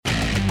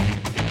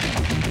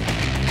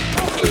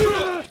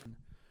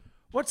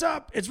What's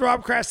up? It's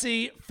Rob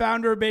Cressy,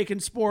 founder of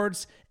Bacon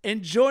Sports,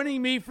 and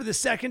joining me for the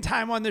second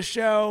time on the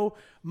show,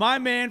 my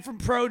man from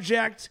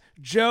Project,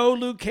 Joe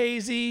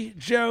Lucchese.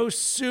 Joe,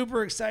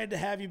 super excited to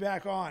have you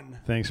back on.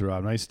 Thanks,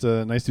 Rob. Nice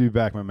to be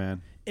back, my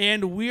man.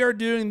 And we are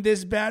doing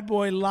this bad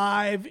boy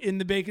live in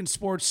the Bacon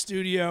Sports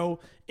studio.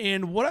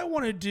 And what I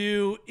want to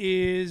do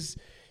is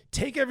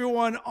take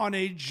everyone on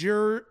a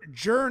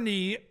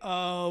journey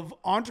of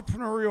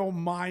entrepreneurial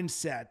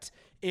mindset.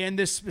 And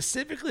this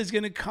specifically is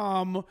going to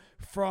come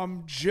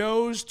from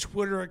Joe's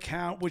Twitter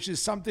account, which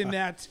is something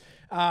that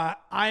I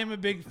am a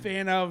big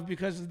fan of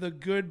because of the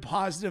good,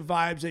 positive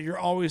vibes that you're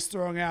always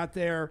throwing out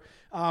there.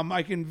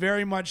 I can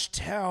very much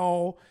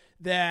tell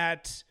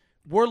that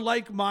we're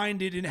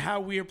like-minded in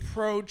how we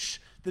approach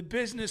the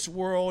business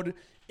world,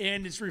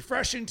 and it's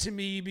refreshing to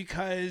me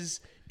because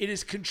it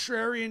is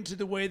contrarian to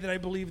the way that I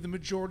believe the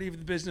majority of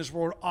the business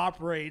world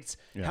operates.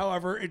 Yeah.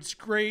 However, it's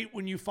great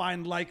when you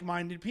find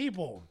like-minded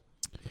people.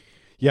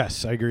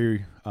 Yes, I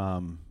agree. I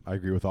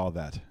agree with all of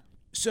that.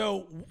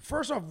 So,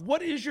 first off,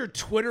 what is your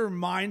Twitter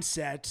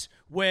mindset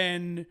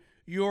when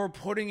you're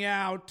putting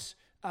out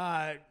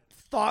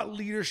thought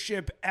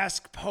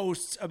leadership-esque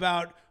posts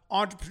about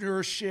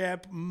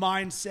entrepreneurship,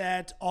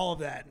 mindset, all of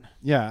that?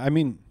 Yeah, I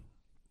mean,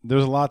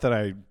 there's a lot that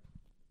I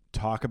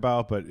talk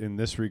about, but in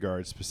this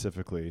regard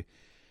specifically,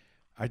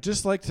 I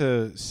just like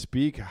to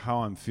speak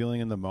how I'm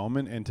feeling in the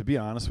moment. And to be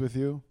honest with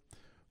you,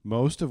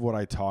 most of what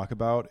I talk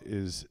about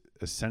is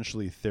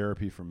essentially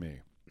therapy for me.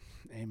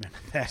 Amen.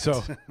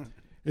 So,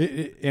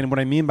 and what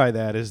I mean by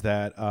that is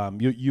that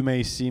you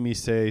may see me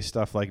say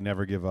stuff like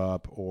 "never give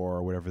up"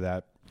 or whatever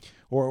that,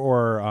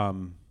 or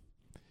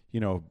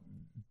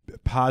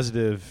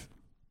positive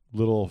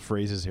little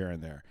phrases here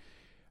and there.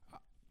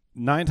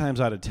 9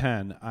 times out of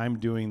 10, I'm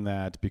doing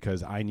that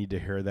because I need to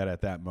hear that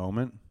at that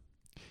moment,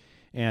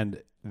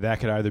 and that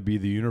could either be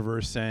the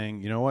universe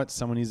saying, "You know what,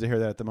 someone needs to hear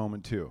that at the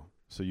moment too."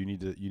 So you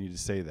need to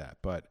say that,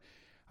 but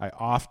I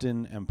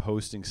often am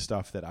posting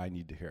stuff that I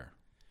need to hear.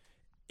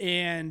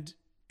 And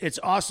it's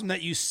awesome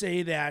that you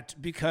say that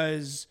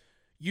because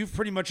you've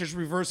pretty much just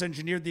reverse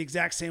engineered the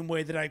exact same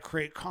way that I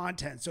create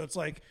content. So it's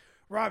like,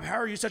 Rob, how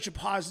are you such a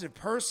positive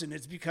person?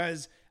 It's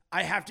because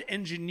I have to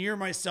engineer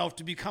myself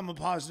to become a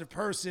positive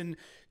person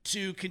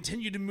to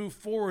continue to move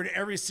forward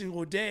every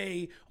single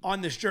day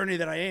on this journey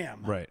that I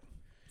am. Right.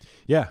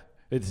 Yeah.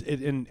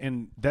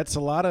 And that's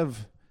a lot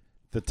of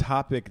the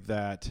topic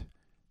that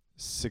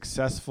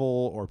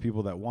successful or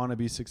people that want to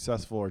be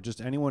successful or just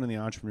anyone in the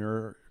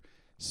entrepreneur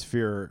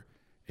sphere,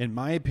 in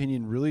my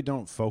opinion, really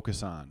don't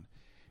focus on.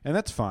 And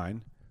that's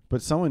fine,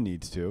 but someone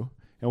needs to.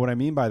 And what I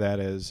mean by that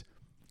is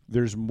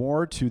there's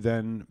more to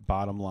then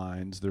bottom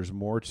lines. There's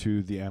more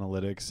to the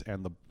analytics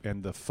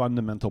and the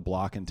fundamental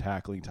block and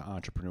tackling to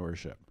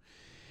entrepreneurship.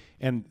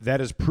 And that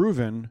is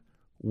proven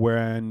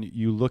when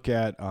you look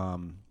at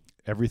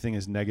everything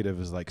as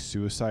negative as like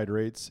suicide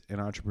rates in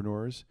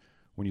entrepreneurs.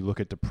 When you look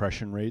at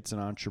depression rates in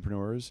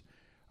entrepreneurs,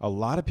 a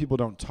lot of people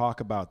don't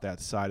talk about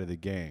that side of the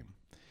game.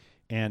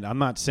 And I'm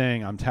not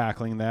saying I'm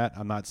tackling that.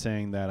 I'm not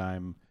saying that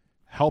I'm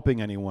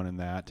helping anyone in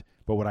that.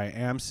 But what I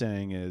am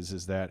saying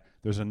is that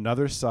there's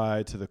another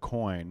side to the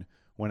coin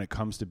when it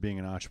comes to being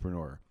an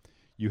entrepreneur.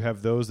 You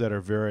have those that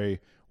are very,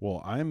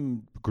 well,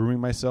 I'm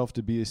grooming myself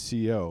to be a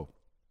CEO.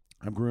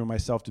 I'm grooming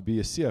myself to be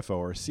a CFO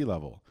or a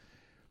C-level.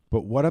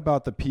 But what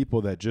about the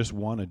people that just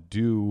want to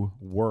do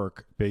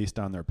work based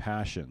on their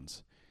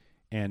passions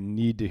and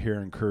need to hear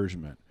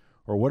encouragement?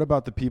 Or what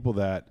about the people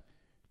that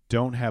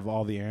don't have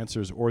all the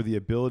answers or the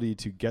ability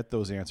to get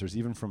those answers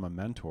even from a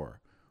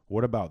mentor?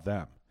 What about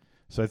them?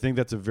 So I think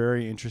that's a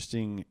very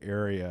interesting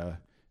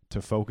area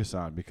to focus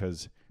on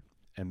because,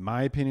 in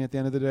my opinion, at the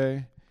end of the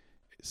day,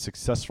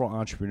 successful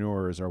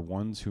entrepreneurs are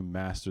ones who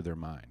master their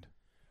mind.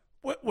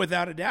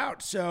 Without a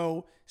doubt.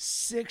 So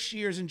 6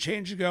 years and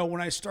change ago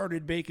when I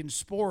started Bacon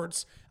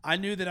Sports, I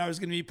knew that I was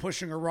going to be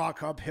pushing a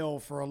rock uphill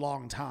for a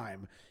long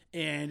time.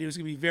 And it was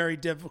going to be very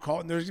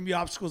difficult. And there was going to be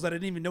obstacles that I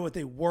didn't even know what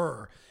they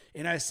were.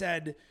 And I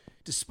said,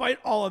 despite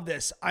all of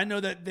this, I know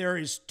that there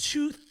is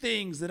 2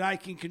 things that I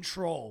can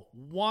control.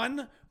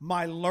 One,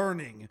 my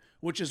learning,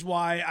 which is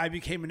why I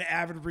became an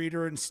avid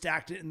reader and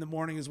stacked it in the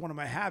morning as one of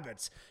my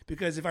habits.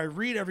 Because if I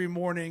read every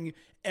morning,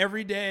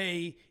 every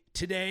day,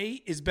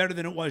 today is better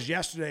than it was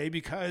yesterday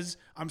because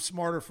I'm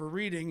smarter for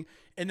reading.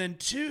 And then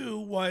 2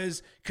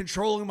 was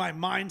controlling my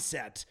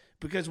mindset.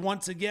 Because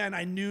once again,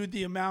 I knew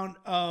the amount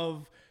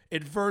of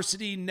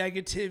adversity,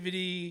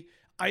 negativity,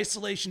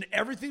 isolation,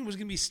 everything was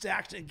going to be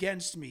stacked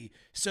against me.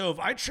 So if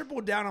I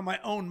tripled down on my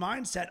own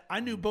mindset, I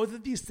knew both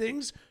of these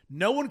things,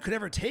 no one could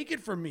ever take it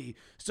from me.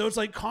 So it's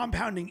like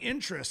compounding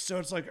interest. So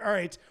it's like, all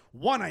right,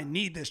 one, I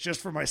need this just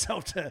for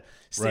myself to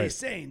stay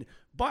sane.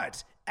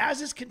 But as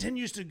this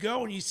continues to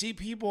go and you see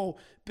people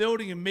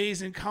building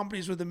amazing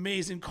companies with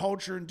amazing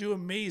culture and do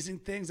amazing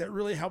things that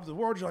really help the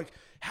world, you're like,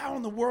 how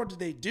in the world did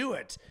they do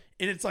it?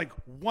 And it's like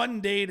one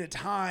day at a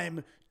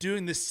time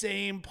doing the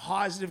same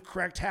positive,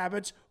 correct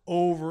habits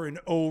over and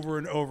over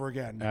and over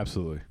again.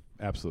 Absolutely.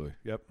 Absolutely.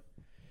 Yep.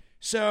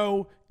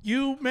 So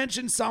you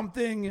mentioned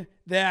something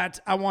that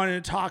I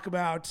wanted to talk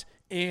about,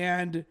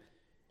 and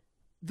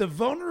the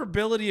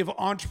vulnerability of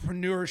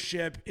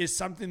entrepreneurship is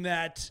something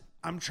that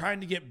I'm trying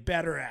to get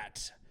better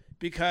at,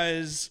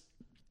 because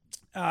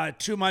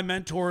two of my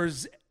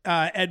mentors,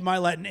 Ed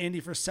Milet and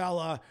Andy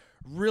Frisella,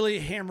 really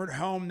hammered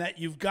home that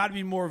you've got to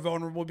be more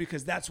vulnerable,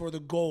 because that's where the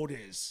gold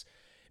is.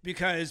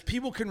 Because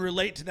people can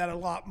relate to that a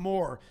lot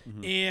more.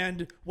 Mm-hmm.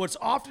 And what's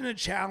often a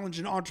challenge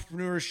in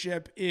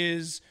entrepreneurship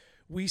is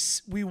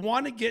we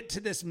want to get to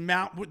this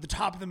mountain, the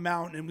top of the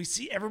mountain, and we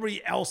see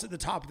everybody else at the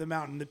top of the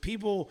mountain. The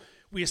people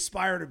we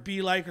aspire to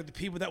be like are the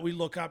people that we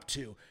look up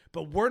to,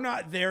 but we're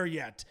not there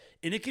yet.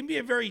 And it can be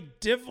a very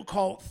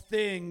difficult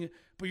thing,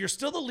 but you're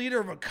still the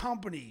leader of a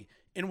company,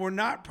 and we're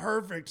not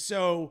perfect.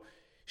 So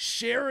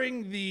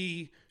sharing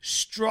the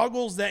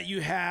struggles that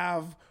you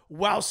have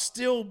while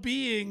still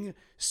being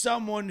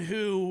someone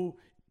who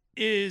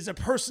is a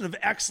person of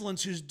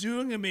excellence who's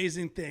doing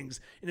amazing things.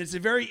 And it's a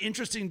very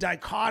interesting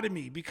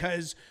dichotomy,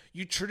 because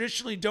you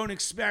traditionally don't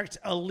expect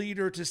a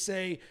leader to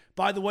say,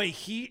 by the way,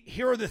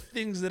 here are the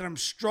things that I'm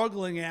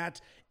struggling at.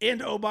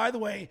 And oh, by the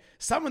way,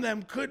 some of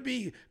them could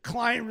be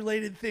client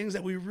related things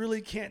that we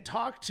really can't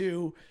talk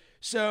to.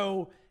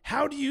 So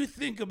how do you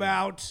think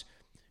about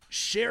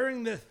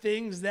sharing the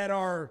things that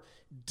are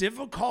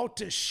difficult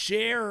to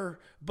share,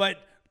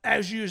 but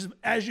as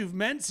you've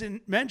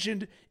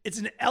mentioned, it's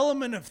an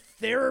element of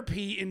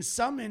therapy in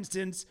some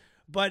instance,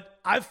 but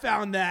I've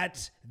found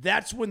that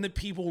that's when the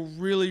people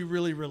really,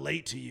 really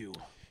relate to you.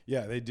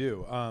 Yeah, they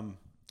do.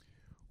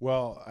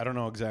 Well, I don't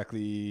know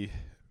exactly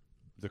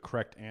the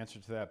correct answer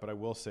to that, but I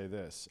will say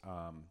this.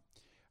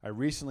 I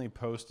recently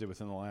posted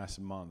within the last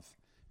month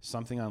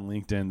something on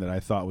LinkedIn that I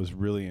thought was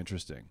really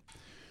interesting.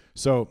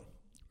 So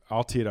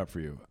I'll tee it up for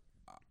you.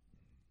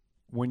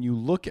 When you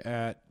look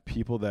at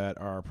people that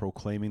are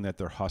proclaiming that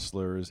they're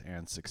hustlers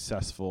and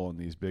successful and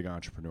these big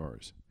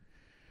entrepreneurs,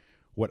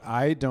 what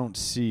I don't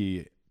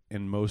see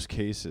in most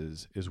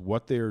cases is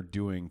what they are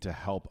doing to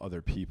help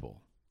other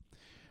people.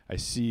 I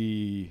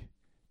see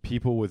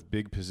people with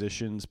big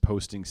positions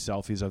posting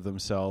selfies of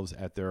themselves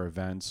at their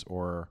events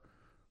or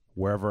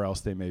wherever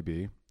else they may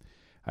be.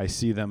 I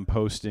see them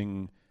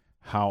posting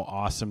how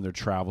awesome their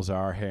travels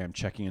are. Hey, I'm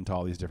checking into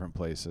all these different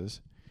places.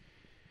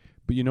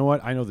 But you know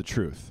what? I know the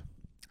truth.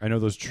 I know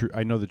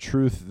the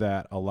truth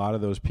that a lot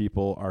of those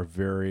people are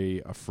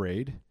very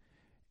afraid,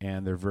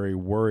 and they're very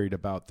worried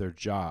about their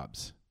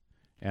jobs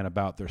and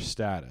about their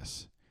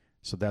status.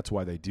 So that's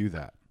why they do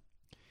that.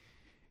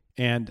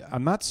 And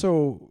I'm not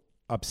so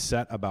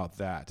upset about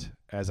that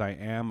as I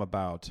am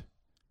about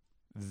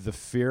the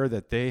fear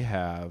that they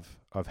have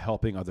of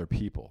helping other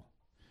people.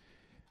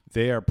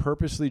 They are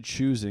purposely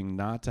choosing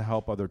not to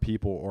help other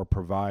people or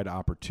provide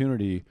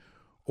opportunity,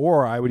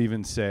 or I would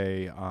even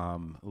say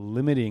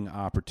limiting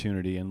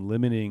opportunity and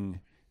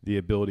limiting the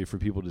ability for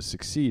people to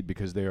succeed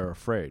because they are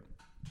afraid.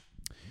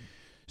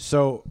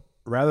 So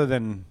rather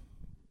than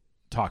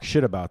talk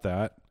shit about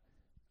that,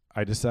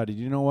 I decided,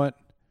 you know what?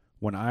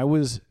 When I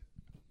was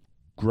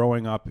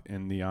growing up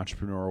in the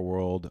entrepreneurial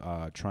world,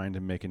 trying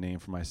to make a name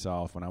for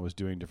myself, when I was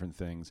doing different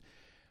things,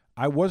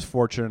 I was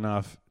fortunate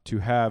enough to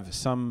have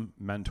some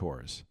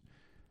mentors.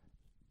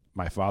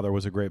 My father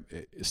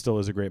still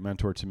is a great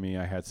mentor to me.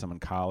 I had some in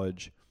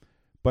college,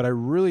 but I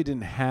really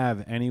didn't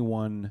have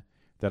anyone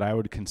that I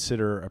would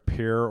consider a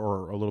peer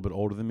or a little bit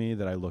older than me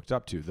that I looked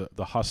up to,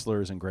 the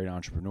hustlers and great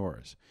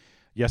entrepreneurs.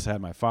 Yes, I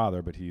had my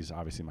father, but he's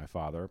obviously my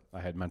father.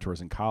 I had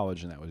mentors in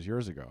college, and that was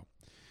years ago.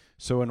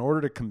 So in order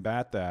to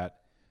combat that,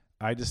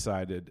 I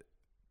decided,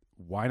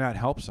 why not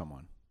help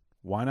someone?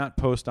 Why not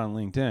post on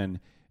LinkedIn?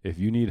 If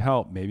you need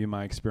help, maybe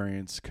my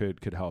experience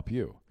could help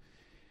you.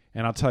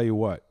 And I'll tell you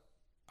what,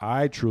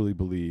 I truly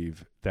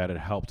believe that it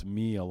helped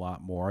me a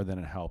lot more than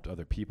it helped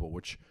other people,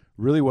 which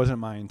really wasn't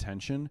my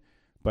intention.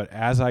 But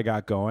as I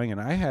got going, and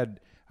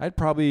I'd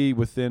probably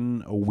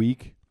within a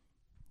week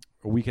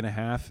and a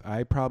half,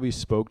 I probably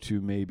spoke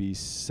to maybe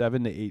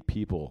 7 to 8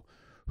 people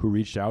who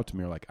reached out to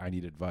me, like, I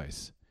need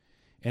advice.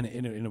 And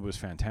it was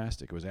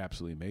fantastic. It was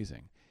absolutely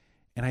amazing.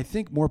 And I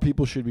think more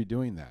people should be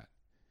doing that.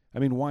 I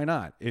mean, why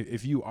not?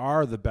 If you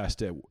are the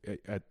best at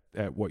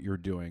what you're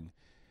doing,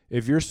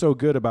 if you're so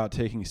good about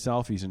taking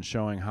selfies and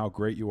showing how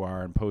great you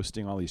are and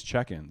posting all these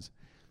check-ins,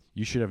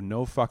 you should have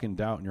no fucking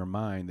doubt in your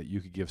mind that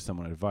you could give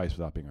someone advice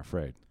without being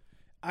afraid.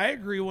 I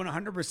agree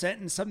 100%.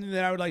 And something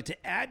that I would like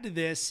to add to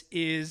this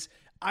is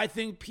I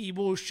think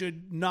people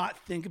should not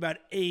think about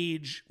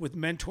age with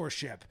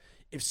mentorship.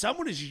 If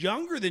someone is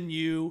younger than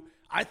you,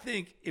 I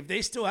think if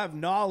they still have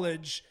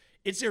knowledge,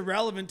 it's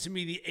irrelevant to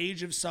me the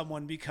age of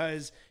someone,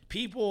 because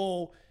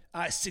people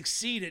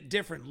succeed at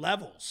different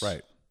levels.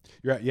 Right.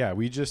 Yeah,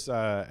 we just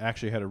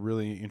actually had a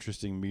really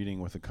interesting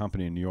meeting with a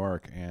company in New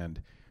York,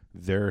 and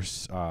their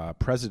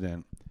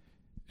president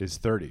is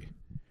 30.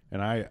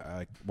 And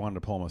I wanted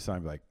to pull him aside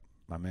and be like,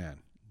 my man,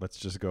 let's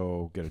just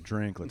go get a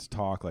drink. Let's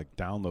talk, like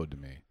download to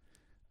me.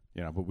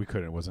 But we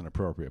couldn't. It wasn't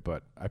appropriate,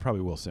 but I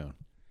probably will soon.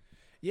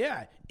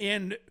 Yeah,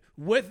 and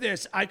with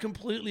this, I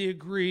completely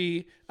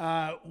agree.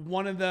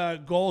 One of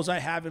the goals I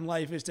have in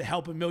life is to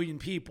help 1 million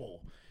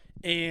people.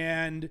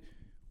 And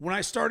when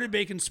I started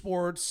Bacon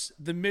Sports,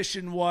 the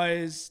mission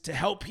was to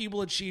help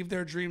people achieve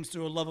their dreams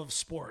through a love of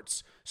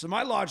sports. So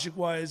my logic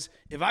was,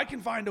 if I can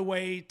find a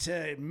way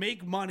to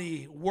make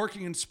money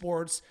working in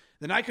sports,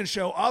 then I can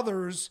show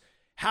others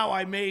how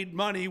I made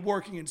money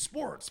working in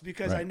sports,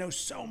 because I know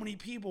so many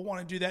people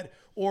want to do that.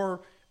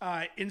 Or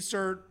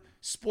insert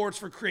sports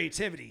for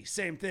creativity.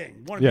 Same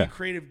thing. Want to be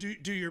creative,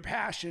 do your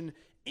passion.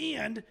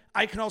 And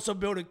I can also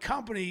build a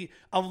company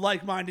of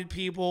like-minded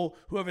people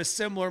who have a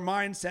similar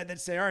mindset that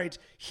say, all right,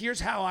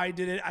 here's how I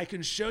did it. I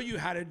can show you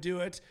how to do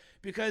it,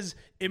 because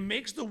it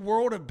makes the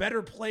world a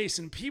better place.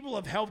 And people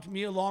have helped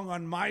me along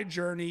on my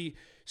journey.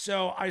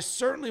 So I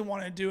certainly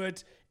want to do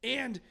it.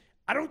 And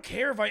I don't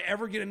care if I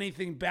ever get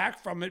anything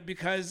back from it,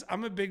 because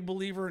I'm a big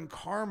believer in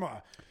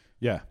karma.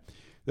 Yeah,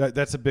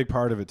 that's a big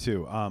part of it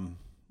too.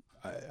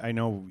 I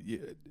know.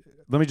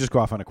 Let me just go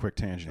off on a quick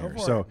tangent here.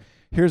 So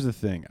here's the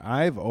thing.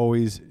 I've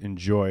always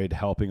enjoyed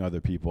helping other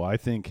people. I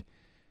think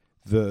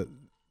the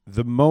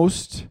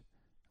most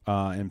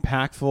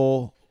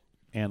impactful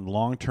and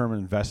long-term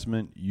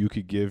investment you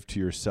could give to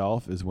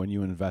yourself is when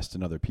you invest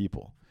in other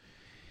people.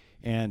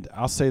 And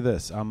I'll say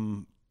this.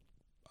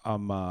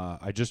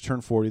 I just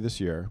turned 40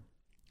 this year.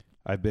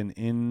 I've been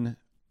in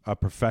a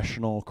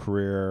professional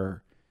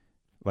career,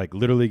 like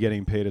literally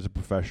getting paid as a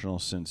professional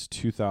since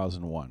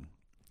 2001.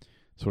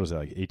 So what is that,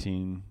 like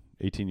 18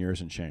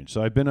 years and change.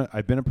 So I've been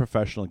a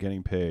professional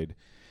getting paid.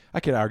 I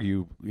could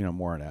argue,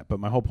 more on that, but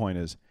my whole point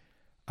is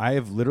I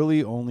have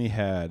literally only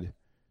had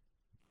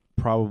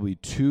probably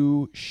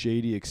 2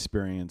 shady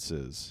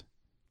experiences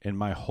in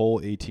my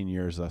whole 18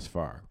 years thus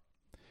far.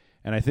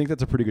 And I think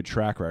that's a pretty good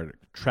track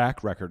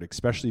record,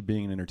 especially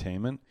being in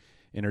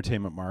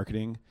entertainment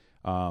marketing,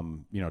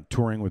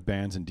 touring with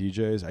bands and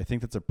DJs. I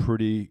think that's a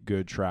pretty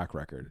good track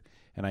record.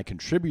 And I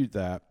contribute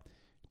that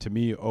to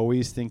me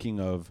always thinking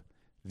of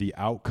the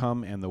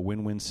outcome and the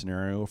win-win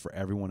scenario for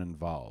everyone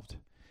involved.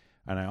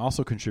 And I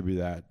also contribute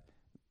that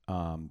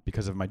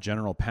because of my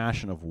general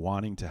passion of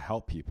wanting to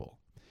help people.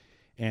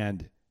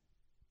 And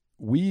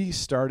we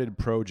started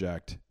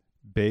Project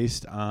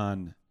based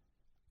on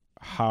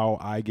how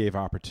I gave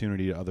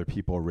opportunity to other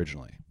people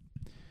originally.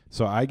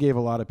 So I gave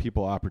a lot of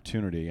people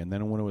opportunity, and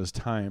then when it was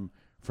time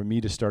for me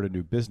to start a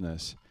new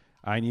business,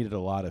 I needed a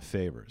lot of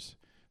favors.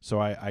 So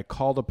I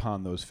called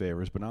upon those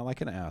favors, but not like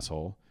an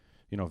asshole,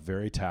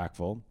 very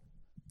tactful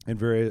and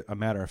very a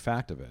matter of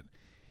fact of it.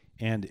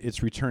 And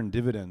it's returned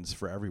dividends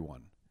for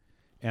everyone.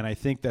 And I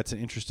think that's an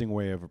interesting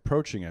way of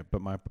approaching it.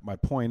 But my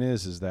point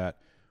is that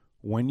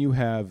when you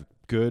have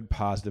good,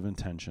 positive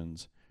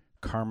intentions,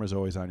 karma's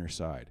always on your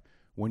side.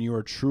 When you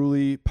are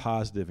truly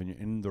positive and you're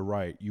in the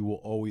right, you will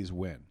always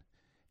win,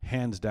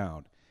 hands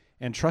down.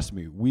 And trust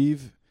me,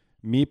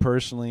 me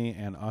personally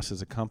and us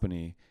as a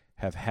company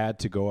have had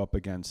to go up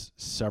against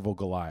several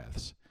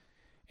Goliaths.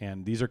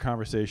 And these are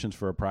conversations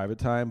for a private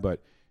time,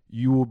 but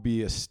you will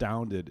be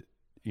astounded,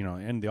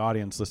 and the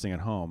audience listening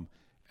at home,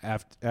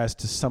 as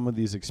to some of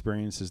these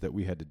experiences that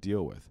we had to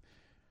deal with.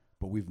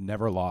 But we've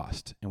never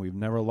lost, and we've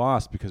never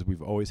lost because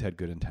we've always had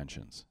good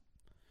intentions.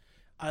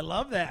 I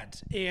love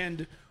that.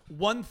 And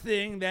one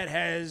thing that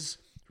has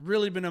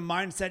really been a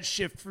mindset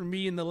shift for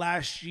me in the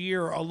last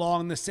year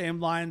along the same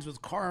lines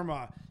with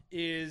karma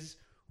is,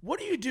 what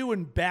do you do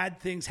when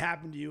bad things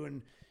happen to you?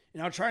 And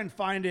I'll try and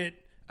find it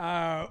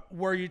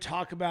where you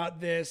talk about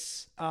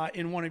this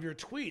in one of your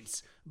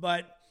tweets.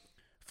 But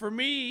for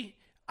me,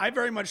 I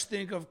very much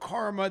think of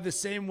karma the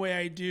same way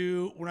I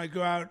do when I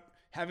go out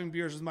having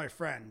beers with my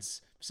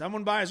friends.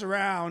 Someone buys a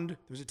round,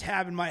 there's a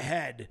tab in my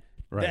head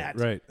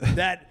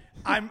that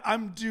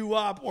I'm due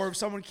up, or if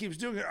someone keeps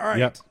doing it, all right,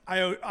 yep.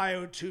 I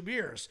owe 2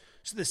 beers.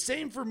 So the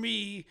same for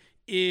me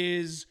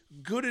is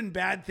good and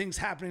bad things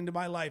happening to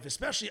my life,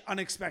 especially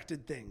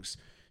unexpected things.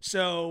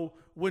 So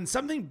when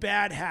something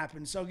bad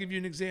happens, so I'll give you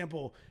an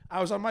example.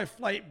 I was on my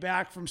flight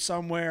back from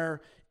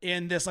somewhere,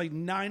 and this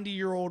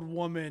 90-year-old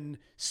woman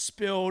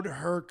spilled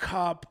her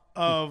cup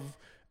of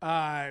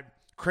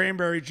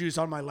cranberry juice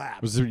on my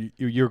lap. Was there,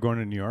 you were going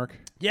to New York?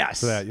 Yes.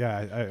 For that,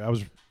 yeah. I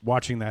was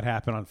watching that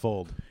happen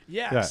unfold.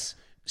 Yes.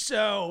 Yeah.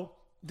 So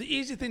the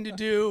easy thing to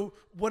do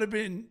would have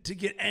been to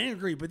get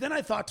angry. But then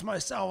I thought to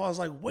myself, I was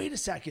like, wait a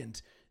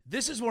second.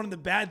 This is one of the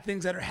bad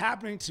things that are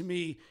happening to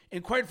me.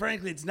 And quite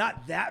frankly, it's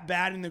not that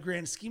bad in the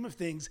grand scheme of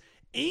things.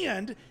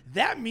 And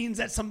that means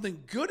that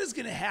something good is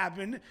going to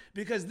happen,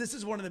 because this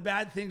is one of the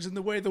bad things in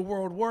the way the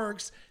world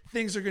works.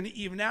 Things are going to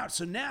even out.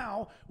 So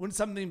now when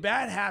something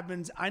bad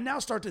happens, I now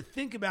start to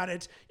think about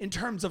it in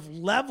terms of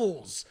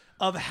levels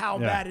of how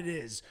bad it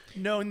is,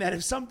 knowing that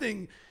if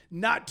something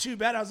not too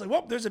bad, I was like,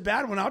 well, there's a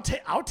bad one.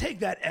 I'll take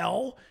that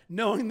L,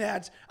 knowing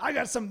that I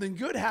got something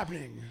good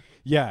happening.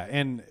 Yeah.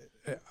 And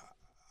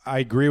I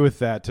agree with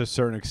that to a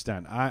certain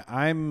extent.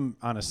 I'm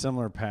on a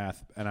similar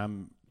path, and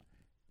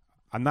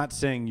I'm not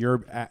saying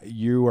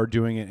you are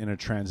doing it in a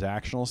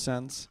transactional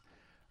sense.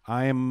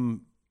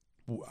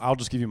 I'll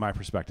just give you my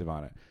perspective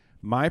on it.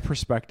 My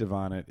perspective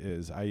on it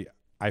is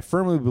I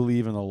firmly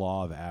believe in the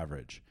law of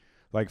average.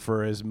 Like,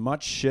 for as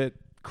much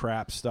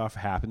crap stuff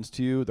happens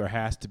to you, there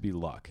has to be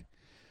luck.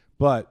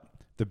 But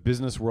the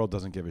business world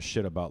doesn't give a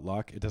shit about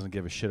luck. It doesn't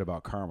give a shit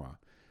about karma.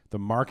 The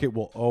market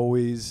will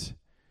always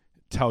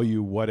tell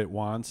you what it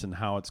wants and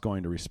how it's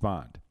going to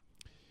respond.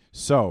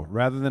 So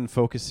rather than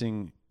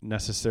focusing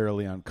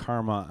necessarily on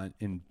karma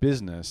in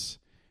business,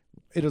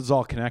 it is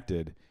all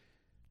connected.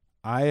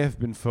 I have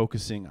been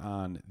focusing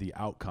on the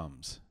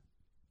outcomes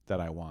that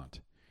I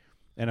want.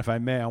 And if I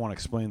may, I want to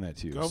explain that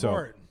to you. Go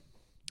for it.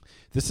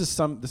 This is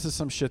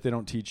some shit they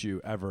don't teach you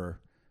ever.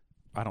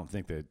 I don't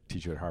think they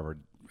teach you at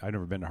Harvard. I've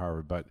never been to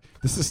Harvard, but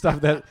this is stuff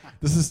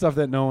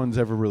that no one's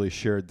ever really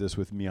shared this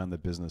with me on the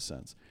business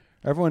sense.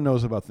 Everyone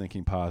knows about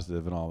thinking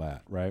positive and all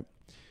that, right?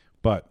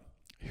 But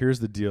here's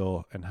the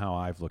deal and how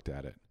I've looked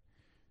at it.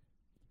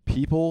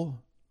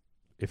 People,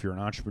 if you're an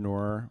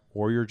entrepreneur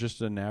or you're just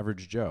an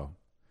average Joe,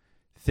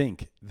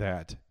 think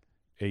that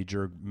a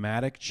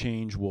dramatic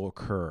change will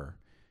occur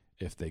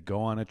if they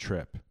go on a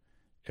trip,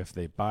 if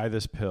they buy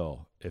this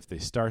pill, if they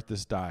start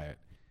this diet,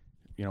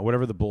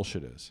 whatever the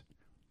bullshit is.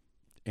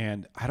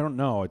 And I don't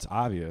know, it's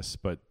obvious,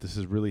 but this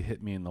has really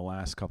hit me in the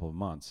last couple of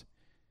months.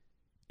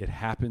 It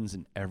happens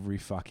in every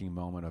fucking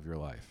moment of your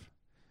life.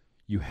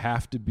 You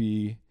have to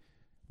be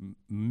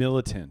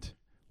militant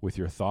with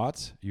your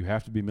thoughts. You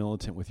have to be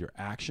militant with your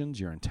actions,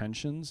 your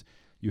intentions.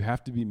 You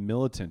have to be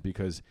militant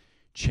because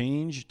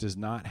change does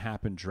not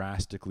happen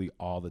drastically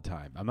all the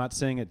time. I'm not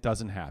saying it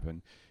doesn't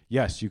happen.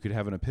 Yes, you could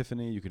have an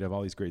epiphany. You could have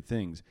all these great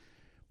things.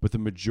 But the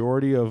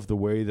majority of the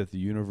way that the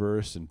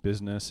universe and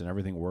business and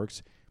everything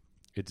works,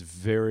 it's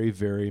very,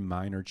 very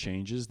minor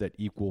changes that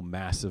equal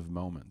massive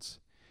moments.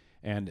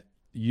 And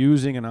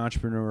using an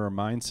entrepreneur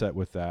mindset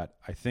with that,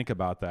 I think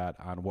about that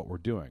on what we're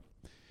doing.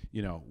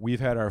 We've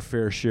had our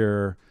fair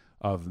share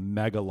of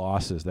mega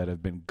losses that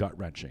have been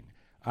gut-wrenching.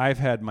 I've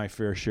had my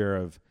fair share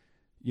of,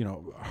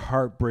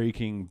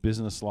 heartbreaking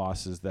business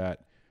losses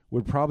that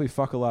would probably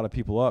fuck a lot of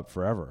people up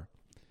forever.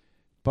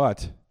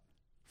 But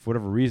for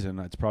whatever reason,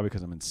 it's probably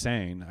because I'm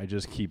insane, I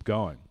just keep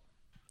going.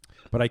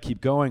 But I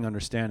keep going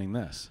understanding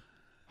this.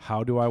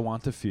 How do I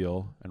want to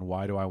feel, and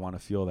why do I want to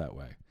feel that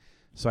way?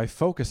 So I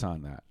focus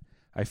on that.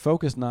 I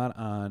focus not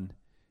on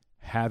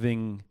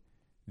having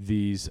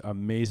these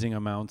amazing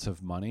amounts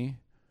of money,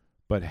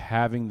 but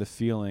having the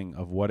feeling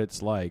of what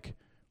it's like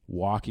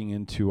walking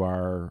into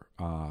our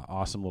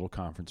awesome little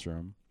conference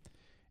room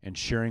and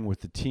sharing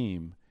with the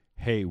team,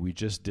 hey, we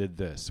just did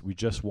this, we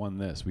just won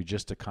this, we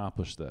just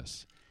accomplished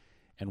this,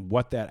 and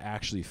what that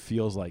actually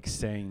feels like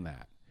saying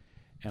that.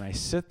 And I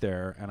sit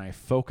there and I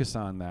focus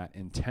on that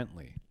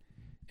intently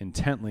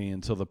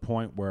until the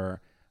point where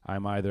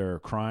I'm either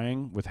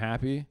crying with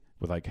happy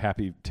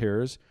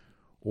tears,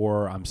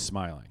 or I'm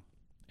smiling.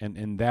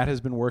 And that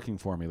has been working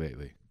for me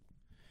lately.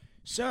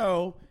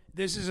 So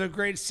this is a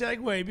great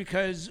segue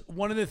because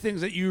one of the things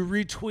that you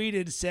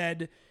retweeted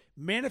said,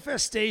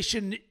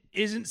 manifestation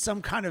isn't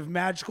some kind of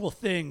magical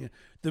thing.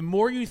 The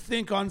more you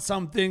think on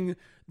something,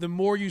 the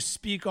more you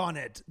speak on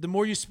it. The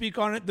more you speak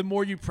on it, the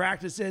more you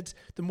practice it.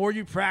 The more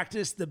you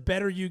practice, the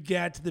better you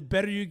get. The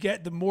better you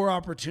get, the more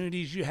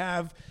opportunities you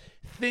have.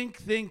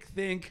 Think.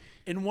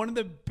 And one of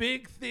the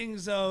big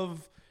things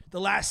of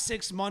the last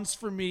 6 months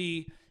for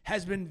me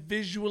has been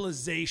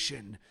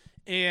visualization.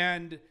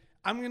 And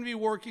I'm going to be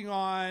working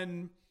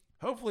on,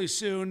 hopefully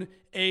soon,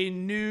 a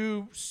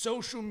new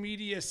social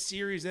media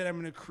series that I'm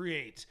going to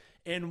create.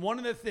 And one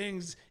of the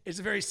things is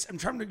I'm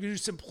trying to do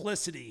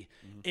simplicity.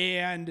 Mm-hmm.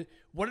 And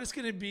what it's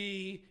going to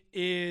be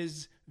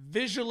is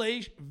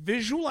visualization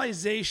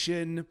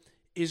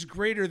is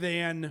greater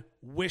than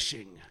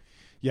wishing.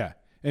 Yeah.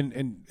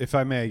 And if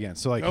I may again,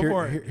 so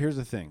here's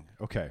the thing.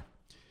 Okay.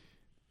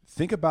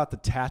 Think about the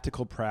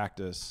tactical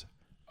practice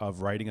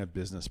of writing a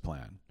business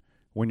plan.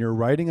 When you're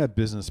writing a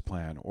business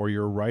plan, or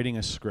you're writing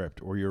a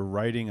script, or you're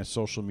writing a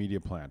social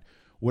media plan,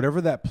 whatever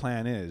that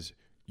plan is,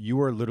 you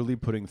are literally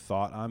putting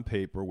thought on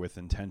paper with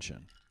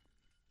intention.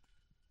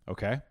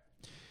 Okay?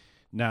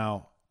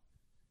 Now,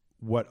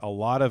 what a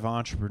lot of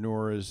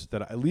entrepreneurs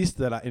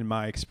in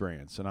my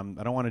experience, and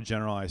I don't want to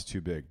generalize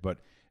too big, but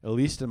at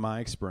least in my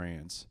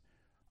experience,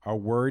 are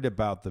worried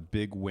about the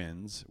big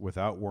wins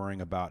without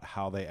worrying about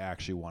how they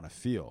actually want to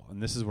feel.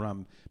 And this is what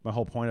my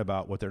whole point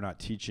about what they're not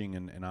teaching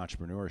in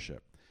entrepreneurship.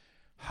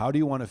 How do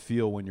you want to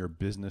feel when your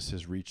business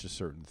has reached a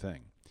certain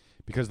thing?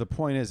 Because the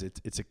point is,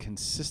 it's a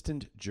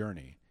consistent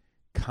journey,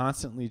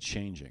 constantly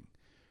changing.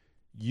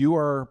 You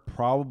are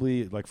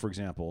probably, like, for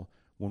example,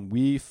 when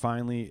we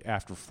finally,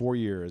 after 4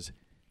 years,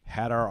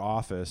 had our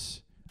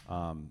office,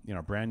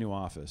 brand new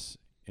office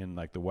in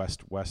like the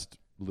West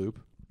Loop,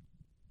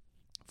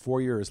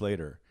 4 years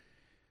later,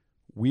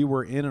 we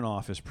were in an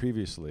office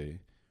previously,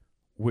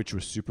 which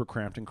was super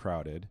cramped and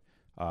crowded.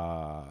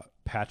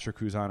 Patrick,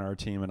 who's on our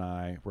team, and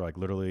I were like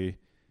literally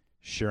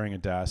sharing a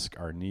desk.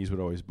 Our knees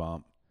would always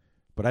bump.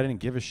 But I didn't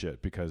give a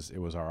shit because it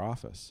was our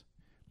office.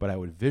 But I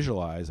would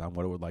visualize on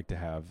what it would like to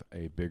have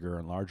a bigger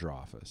and larger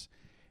office.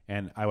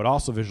 And I would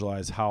also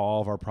visualize how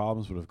all of our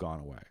problems would have gone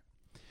away.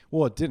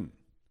 Well, it didn't.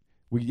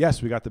 We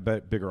got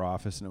the bigger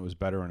office, and it was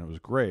better, and it was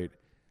great.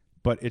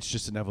 But it's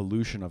just an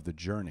evolution of the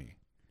journey.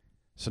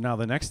 So now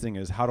the next thing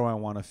is, how do I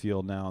want to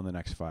feel now in the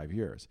next 5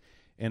 years?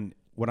 And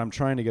what I'm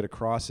trying to get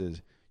across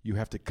is you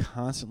have to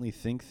constantly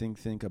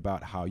think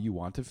about how you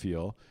want to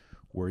feel,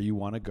 where you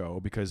want to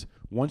go, because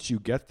once you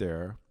get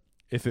there,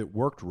 if it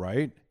worked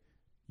right,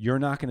 you're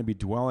not going to be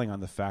dwelling on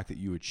the fact that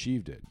you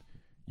achieved it.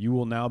 You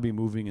will now be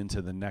moving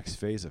into the next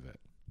phase of it.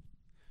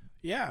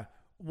 Yeah,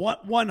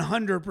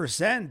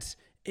 100%.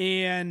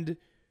 And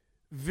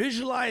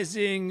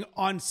visualizing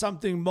on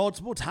something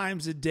multiple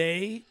times a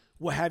day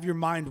will have your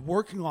mind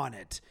working on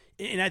it.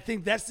 And I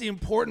think that's the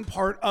important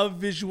part of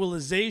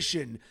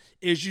visualization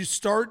is you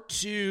start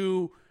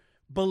to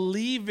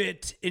believe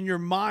it and your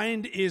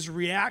mind is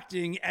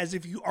reacting as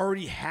if you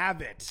already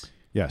have it.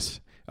 Yes.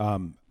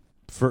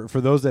 For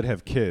those that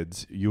have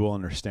kids, you will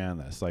understand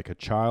this. Like a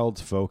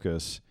child's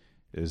focus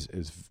is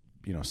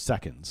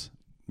seconds,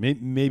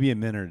 maybe a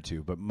minute or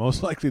two, but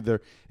most likely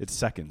it's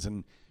seconds.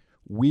 And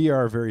we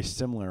are very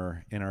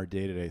similar in our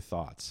day-to-day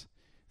thoughts.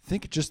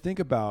 Think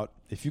about,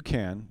 if you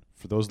can,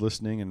 for those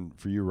listening and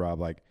for you, Rob,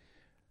 like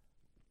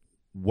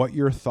what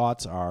your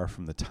thoughts are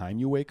from the time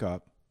you wake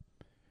up,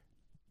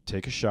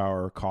 take a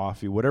shower,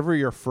 coffee, whatever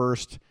your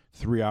first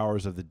 3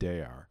 hours of the day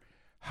are.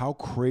 How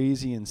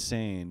crazy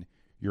insane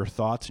your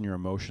thoughts and your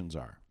emotions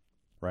are,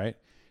 right?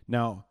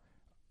 Now,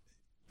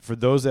 for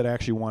those that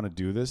actually want to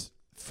do this,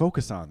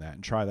 focus on that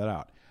and try that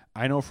out.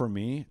 I know for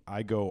me,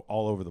 I go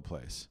all over the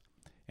place,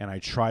 and I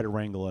try to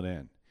wrangle it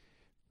in.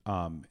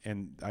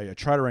 And I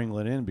try to wrangle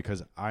it in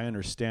because I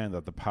understand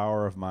that the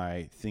power of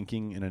my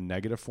thinking in a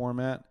negative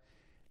format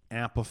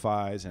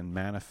amplifies and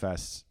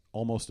manifests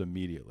almost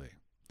immediately.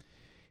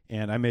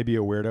 And I may be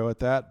a weirdo at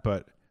that,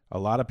 but a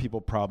lot of people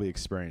probably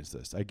experience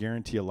this. I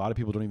guarantee a lot of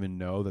people don't even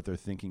know that they're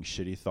thinking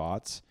shitty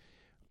thoughts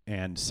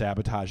and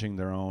sabotaging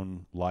their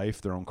own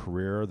life, their own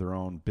career, their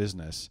own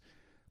business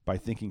by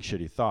thinking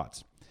shitty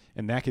thoughts.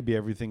 And that could be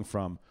everything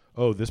from,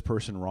 oh, this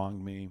person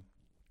wronged me,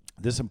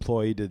 this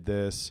employee did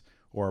this,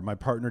 or my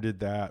partner did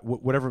that,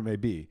 whatever it may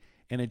be.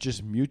 And it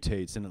just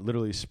mutates and it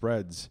literally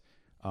spreads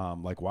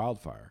like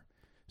wildfire.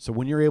 So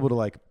when you're able to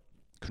like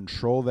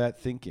control that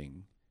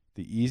thinking,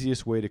 the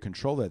easiest way to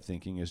control that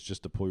thinking is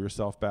just to pull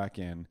yourself back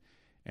in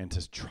and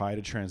to try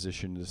to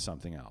transition into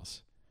something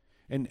else.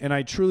 And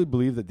I truly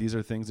believe that these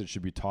are things that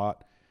should be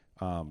taught,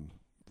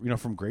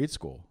 from grade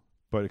school,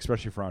 but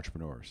especially for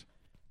entrepreneurs.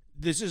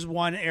 This is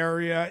one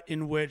area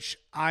in which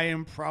I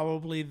am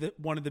probably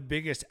one of the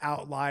biggest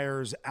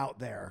outliers out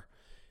there,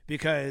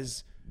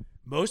 because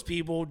most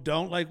people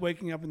don't like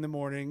waking up in the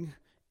morning.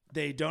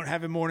 They don't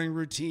have a morning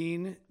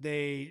routine.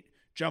 They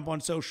jump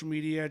on social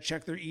media,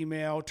 check their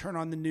email, turn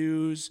on the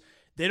news.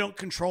 They don't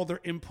control their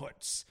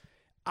inputs.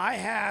 I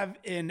have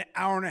an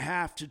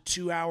 1.5 to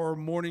 2 hour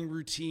morning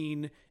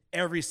routine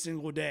every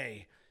single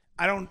day.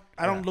 I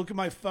don't look at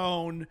my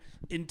phone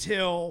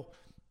until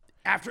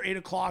after 8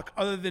 o'clock,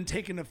 other than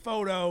taking a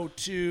photo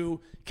to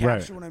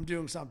capture when I'm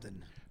doing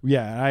something.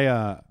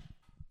 Yeah,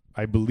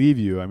 I believe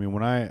you. I mean,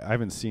 I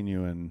haven't seen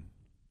you in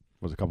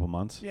a couple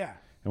months. Yeah.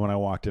 And when I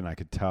walked in, I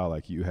could tell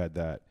like you had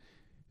that.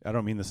 I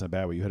don't mean this in a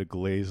bad way. You had a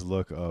glazed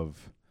look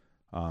of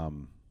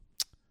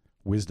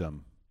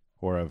wisdom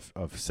or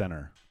of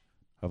center,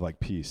 of like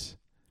peace.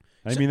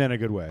 I mean that in a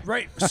good way.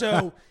 Right.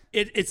 So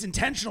it's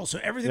intentional. So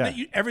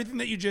everything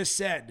that you just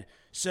said.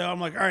 So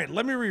I'm like, all right,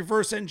 let me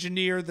reverse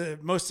engineer the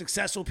most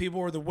successful people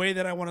or the way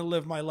that I want to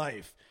live my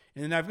life.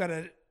 And then I've got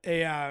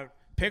a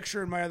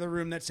picture in my other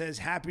room that says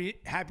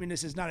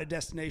happiness is not a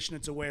destination,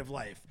 it's a way of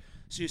life.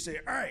 So you say,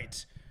 all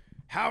right,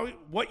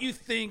 what you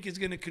think is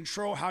going to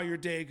control how your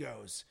day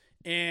goes.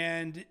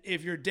 And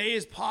if your day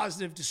is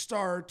positive to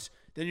start,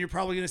 then you're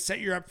probably going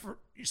to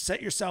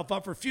set yourself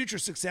up for future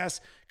success.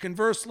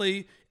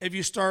 Conversely, if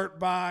you start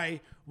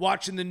by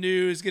watching the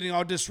news, getting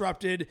all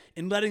disrupted,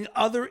 and letting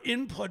other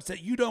inputs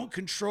that you don't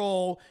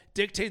control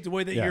dictate the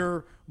way that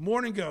your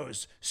morning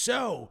goes.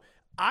 So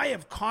I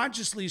have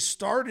consciously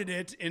started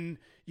it, and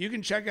you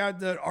can check out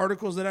the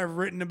articles that I've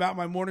written about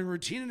my morning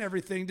routine and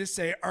everything to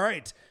say, all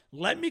right,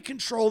 let me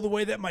control the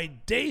way that my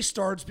day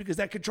starts, because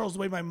that controls the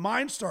way my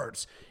mind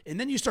starts. And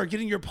then you start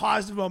getting your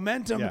positive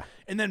momentum,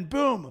 and then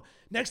boom,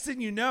 next thing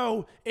you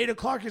know, 8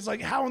 o'clock is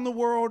like, how in the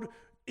world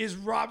is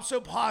Rob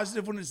so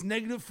positive when it's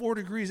 -4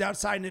 degrees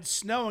outside and it's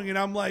snowing? And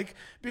I'm like,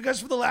 because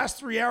for the last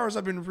 3 hours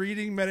I've been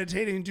reading,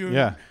 meditating,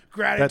 doing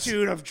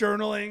gratitude, of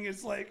journaling.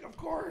 It's like, of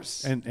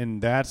course.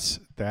 And that's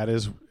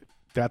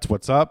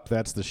what's up.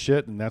 That's the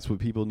shit, and that's what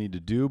people need to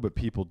do, but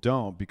people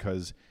don't,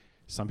 because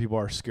some people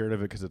are scared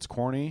of it because it's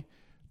corny.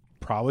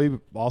 Probably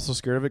also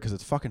scared of it because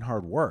it's fucking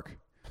hard work.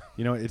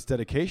 It's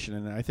dedication.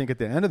 And I think at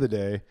the end of the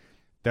day,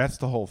 that's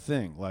the whole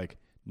thing. Like,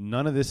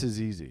 none of this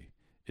is easy.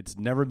 It's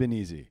never been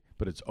easy,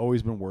 but it's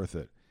always been worth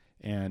it.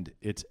 And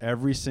it's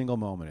every single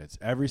moment. It's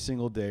every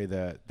single day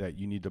that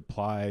you need to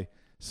apply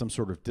some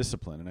sort of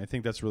discipline. And I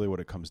think that's really what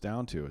it comes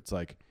down to. It's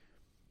like,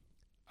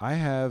 I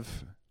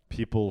have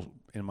people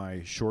in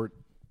my short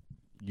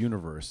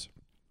universe,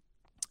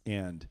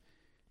 and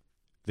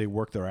they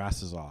work their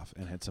asses off,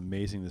 and it's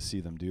amazing to see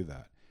them do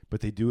that. But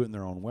they do it in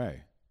their own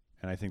way,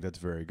 and I think that's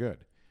very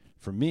good.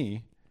 For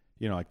me,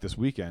 like this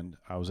weekend,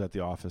 I was at the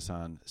office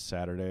on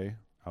Saturday.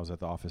 I was at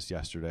the office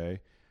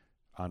yesterday.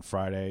 On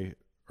Friday,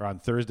 on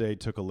Thursday,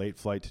 took a late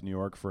flight to New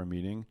York for a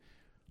meeting,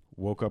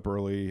 woke up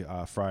early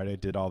Friday,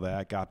 did all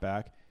that, got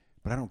back.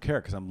 But I don't care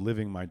because I'm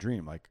living my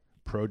dream. Like,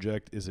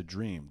 project is a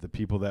dream. The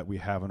people that we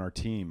have on our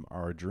team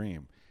are a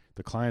dream.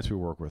 The clients we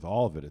work with,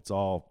 all of it, it's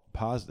all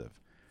positive.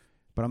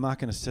 But I'm not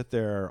going to sit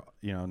there,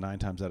 9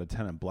 times out of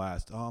 10 and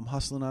blast, oh, I'm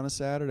hustling on a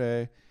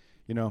Saturday.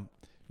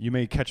 You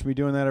may catch me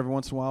doing that every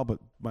once in a while, but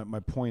my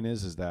point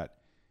is that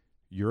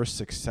your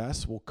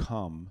success will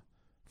come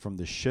from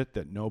the shit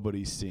that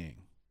nobody's seeing.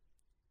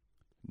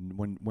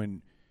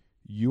 When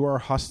you are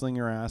hustling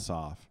your ass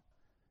off,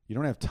 you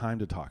don't have time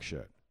to talk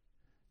shit.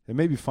 It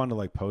may be fun to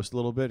like post a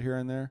little bit here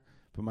and there,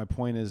 but my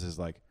point is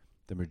like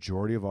the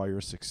majority of all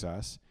your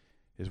success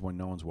is when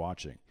no one's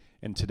watching.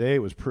 And today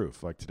it was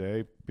proof. Like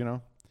today,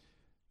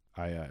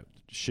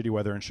 shitty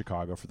weather in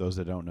Chicago. For those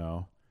that don't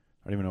know,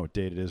 I don't even know what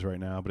date it is right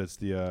now, but it's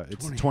the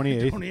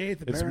 28th.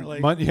 28th apparently.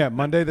 It's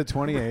Monday the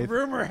 28th.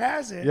 Rumor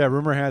has it. Yeah,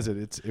 rumor has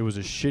it. It was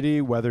a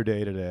shitty weather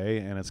day today,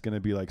 and it's going to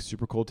be like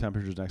super cold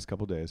temperatures next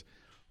couple of days.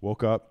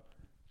 Woke up,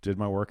 did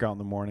my workout in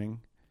the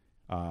morning.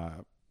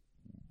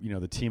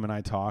 The team and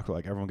I talked.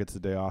 Like, everyone gets the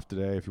day off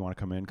today. If you want to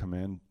come in, come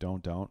in.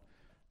 Don't.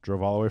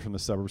 Drove all the way from the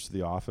suburbs to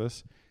the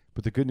office.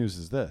 But the good news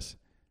is this.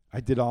 I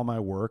did all my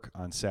work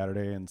on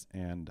Saturday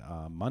and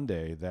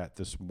Monday. That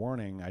this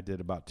morning I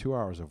did about 2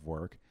 hours of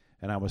work,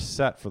 and I was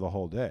set for the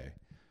whole day.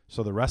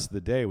 So the rest of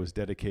the day was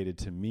dedicated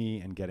to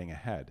me and getting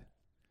ahead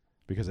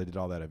because I did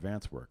all that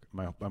advanced work.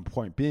 My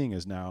point being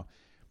is now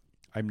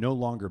I'm no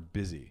longer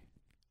busy.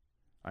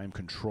 I am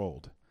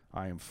controlled.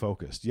 I am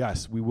focused.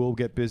 Yes, we will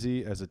get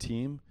busy as a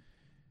team,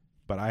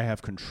 but I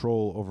have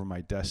control over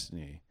my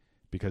destiny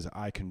because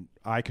I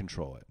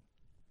control it.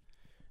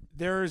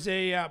 There's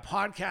a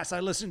podcast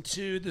I listened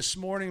to this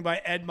morning by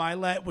Ed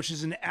Milet, which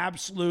is an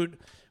absolute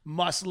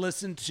must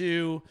listen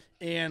to.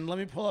 And let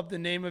me pull up the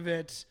name of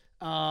it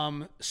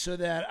so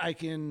that I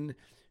can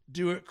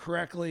do it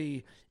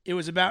correctly. It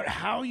was about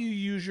how you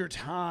use your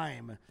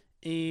time.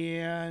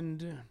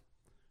 And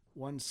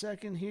 1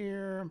 second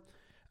here.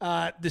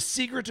 The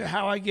secret to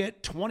how I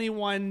get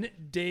 21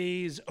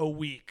 days a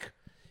week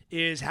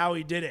is how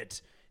he did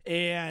it.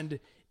 And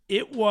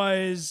it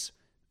was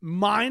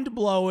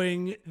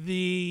mind-blowing,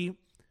 the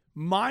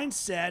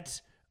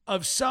mindset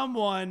of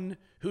someone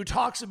who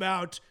talks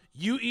about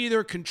you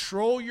either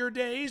control your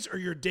days or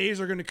your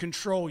days are going to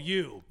control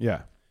you.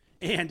 Yeah.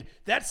 And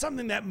that's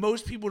something that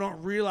most people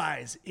don't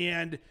realize.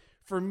 And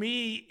for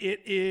me,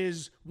 it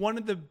is one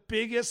of the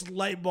biggest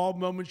light bulb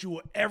moments you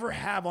will ever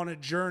have on a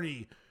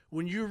journey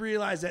when you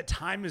realize that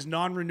time is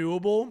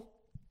non-renewable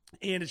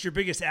and it's your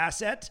biggest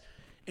asset.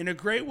 And a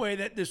great way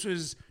that this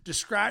was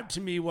described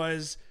to me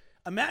was,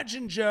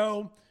 imagine,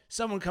 Joe,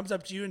 someone comes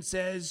up to you and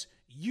says,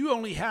 you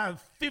only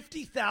have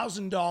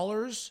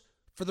 $50,000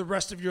 for the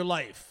rest of your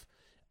life.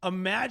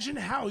 Imagine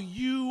how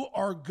you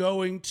are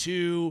going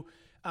to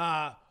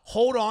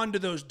hold on to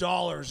those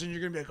dollars, and you're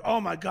going to be like, oh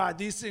my God,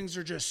 these things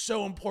are just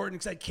so important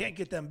because I can't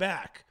get them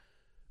back.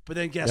 But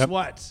then guess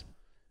what?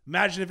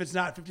 Imagine if it's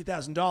not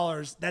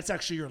 $50,000, that's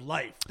actually your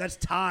life. That's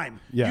time.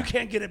 Yeah. You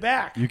can't get it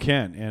back. You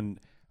can. And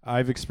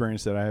I've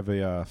experienced that. I have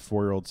a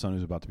 4-year-old son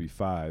who's about to be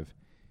 5.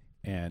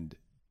 And,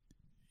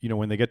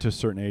 when they get to a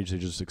certain age, they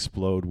just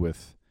explode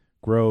with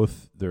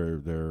growth,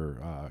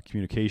 their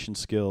communication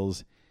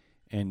skills.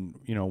 And,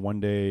 one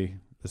day,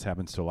 this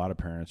happens to a lot of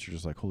parents, you're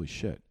just like, holy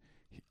shit,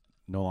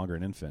 no longer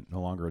an infant,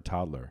 no longer a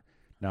toddler.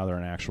 Now they're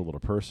an actual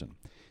little person.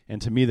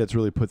 And to me, that's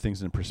really put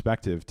things in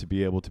perspective to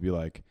be able to be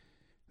like,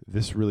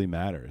 this really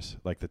matters.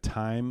 Like, the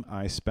time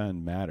I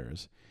spend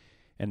matters.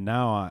 And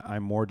now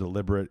I'm more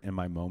deliberate in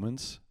my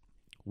moments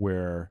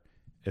where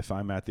if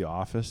I'm at the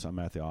office, I'm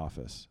at the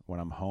office. When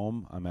I'm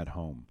home, I'm at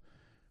home.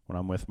 When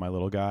I'm with my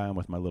little guy, I'm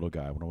with my little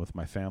guy. When I'm with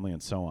my family,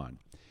 and so on.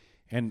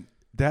 And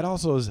that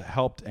also has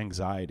helped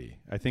anxiety.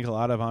 I think a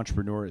lot of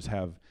entrepreneurs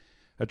have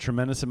a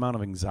tremendous amount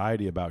of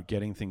anxiety about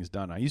getting things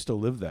done. I used to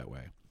live that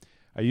way.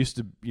 I used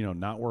to,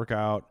 not work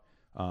out,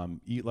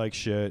 eat like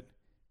shit,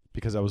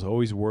 because I was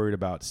always worried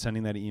about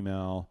sending that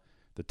email,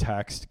 the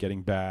text,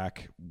 getting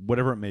back,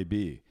 whatever it may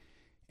be.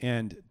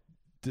 And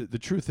the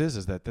truth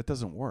is that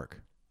doesn't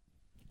work.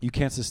 You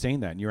can't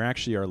sustain that, and you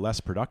actually are less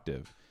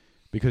productive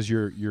because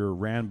you're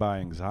ran by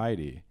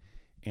anxiety,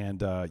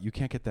 and you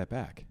can't get that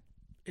back.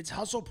 It's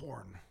hustle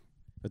porn.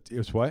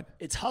 It's what?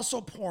 It's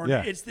hustle porn.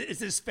 Yeah. It's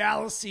this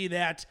fallacy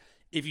that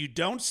if you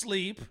don't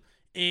sleep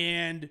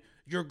and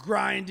you're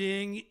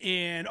grinding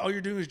and all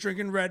you're doing is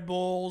drinking Red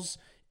Bulls,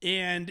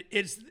 and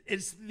it's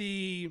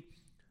the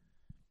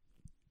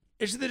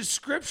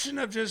description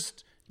of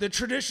just the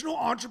traditional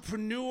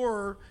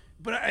entrepreneur.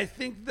 But I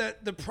think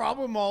that the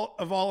problem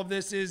of all of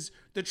this is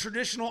the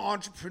traditional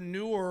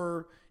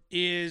entrepreneur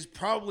is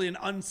probably an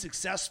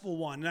unsuccessful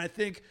one. And I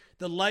think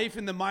the life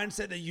and the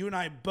mindset that you and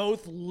I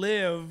both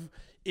live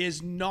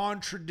is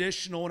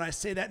non-traditional, and I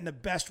say that in the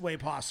best way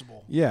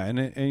possible. Yeah,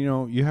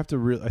 and you have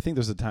to I think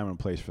there's a time and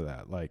place for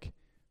that. Like,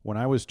 when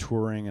I was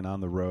touring and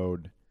on the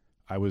road,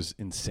 I was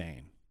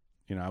insane.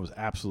 I was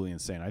absolutely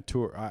insane.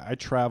 I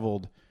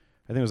traveled,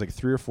 I think it was like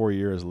 3 or 4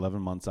 years,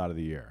 11 months out of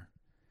the year.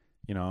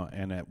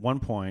 and at one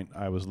point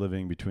I was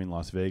living between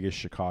Las Vegas,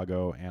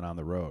 Chicago, and on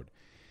the road.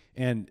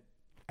 And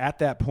at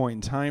that point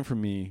in time for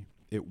me,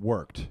 it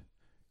worked.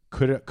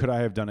 Could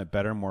I have done it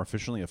better, more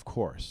efficiently? Of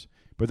course.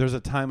 But there's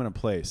a time and a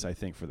place, I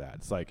think, for that.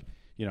 It's like,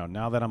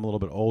 now that I'm a little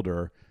bit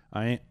older,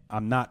 I'm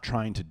not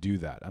trying to do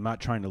that. I'm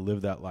not trying to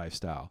live that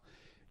lifestyle.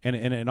 And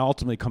it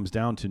ultimately comes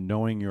down to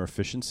knowing your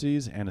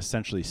efficiencies and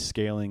essentially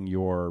scaling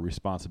your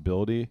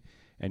responsibility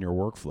and your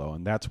workflow.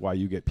 And that's why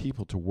you get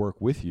people to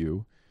work with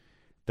you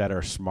that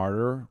are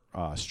smarter,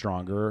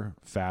 stronger,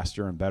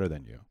 faster, and better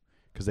than you,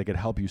 because they could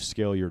help you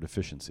scale your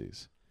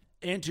deficiencies.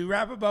 And to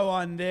wrap a bow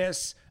on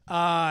this,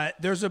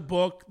 there's a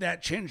book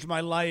that changed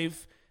my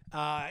life,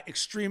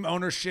 Extreme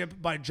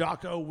Ownership by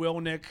Jocko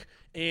Willink.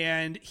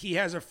 And he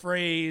has a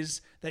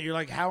phrase that you're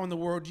like, how in the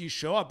world do you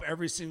show up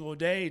every single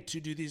day to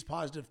do these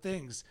positive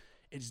things?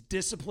 It's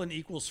discipline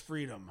equals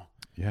freedom.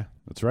 Yeah,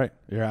 that's right.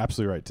 You're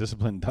absolutely right.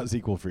 Discipline does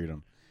equal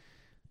freedom.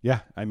 Yeah,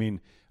 I mean,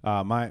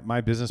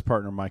 my business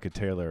partner, Micah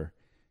Taylor,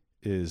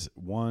 is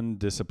one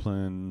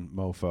discipline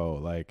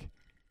mofo. Like,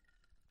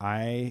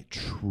 I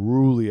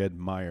truly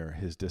admire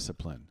his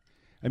discipline.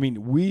 I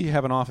mean, we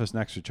have an office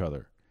next to each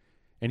other,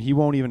 and he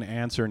won't even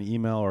answer an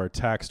email or a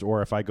text,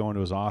 or if I go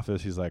into his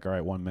office, he's like, all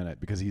right, 1 minute,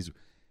 because he's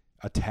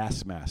a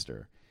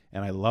taskmaster.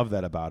 And I love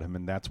that about him,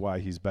 and that's why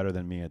he's better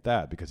than me at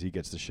that, because he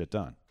gets the shit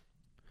done.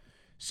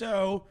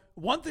 So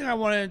one thing I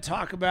wanted to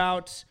talk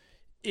about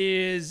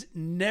is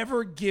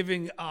never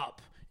giving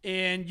up.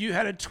 And you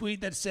had a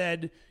tweet that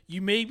said,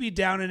 you may be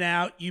down and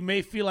out, you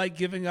may feel like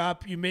giving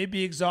up, you may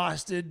be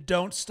exhausted,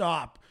 don't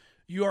stop.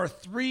 You are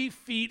 3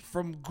 feet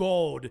from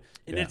gold.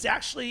 And It's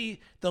actually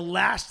the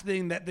last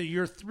thing that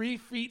you're 3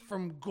 feet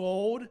from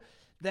gold.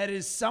 That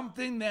is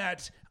something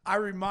that I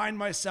remind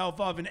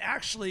myself of. And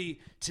actually,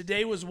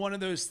 today was one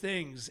of those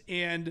things.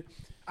 And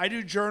I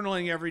do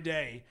journaling every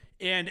day.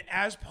 And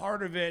as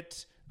part of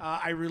it,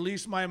 I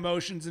release my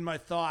emotions and my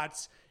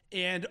thoughts.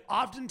 And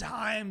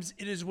oftentimes,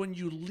 it is when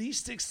you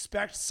least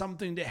expect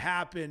something to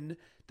happen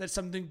that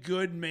something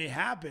good may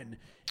happen.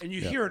 And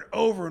you hear it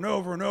over and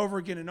over and over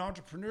again in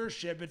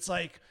entrepreneurship. It's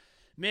like,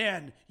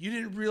 man, you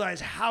didn't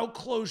realize how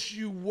close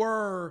you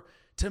were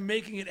to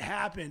making it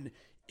happen.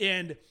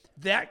 And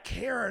that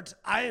carrot,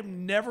 I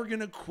am never going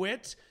to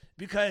quit,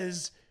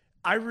 because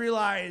I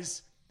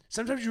realize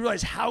sometimes you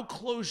realize how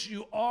close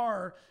you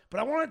are. But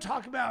I want to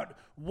talk about,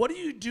 what do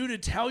you do to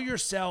tell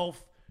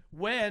yourself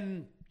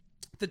when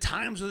the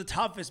times are the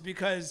toughest?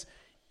 Because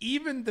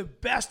even the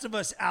best of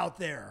us out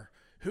there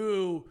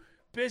who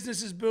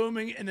business is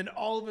booming, and then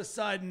all of a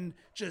sudden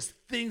just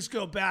things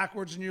go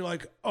backwards and you're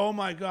like, oh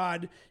my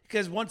God.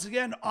 Because once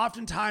again,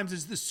 oftentimes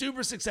it's the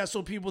super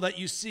successful people that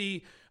you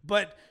see.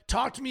 But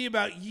talk to me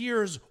about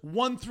years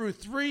 1 through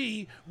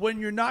 3 when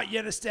you're not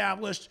yet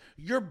established.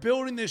 You're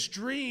building this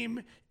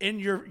dream and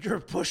you're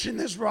pushing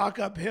this rock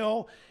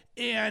uphill,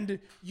 and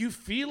you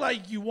feel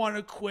like you want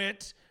to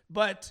quit,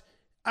 but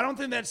I don't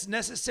think that's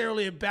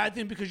necessarily a bad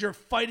thing, because you're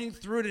fighting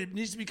through it. It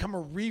needs to become a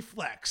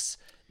reflex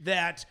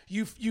that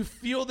you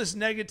feel this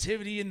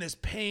negativity and this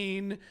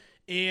pain,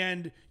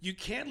 and you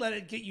can't let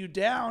it get you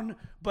down.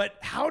 But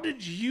how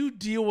did you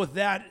deal with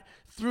that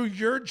through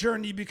your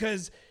journey?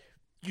 Because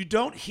you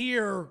don't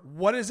hear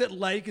what is it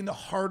like in the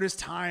hardest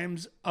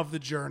times of the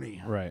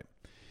journey. Right.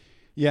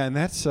 Yeah, and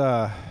that's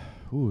a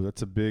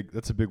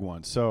big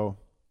one. So,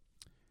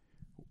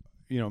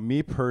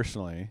 me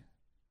personally,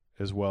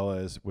 as well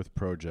as with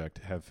Project,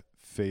 have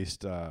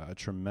faced a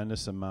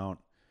tremendous amount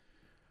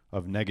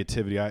of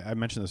negativity. I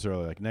mentioned this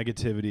earlier, like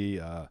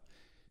negativity,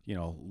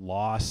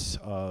 loss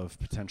of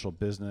potential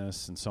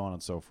business, and so on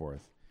and so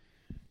forth.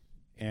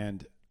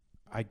 And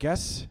I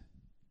guess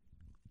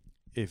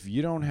if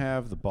you don't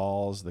have the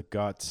balls, the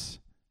guts,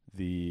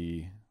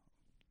 the,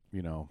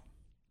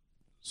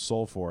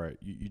 soul for it,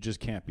 you just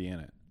can't be in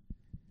it,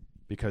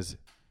 because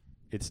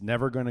it's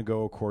never going to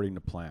go according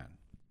to plan.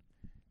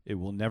 It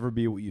will never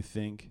be what you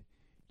think.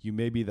 You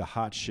may be the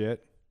hot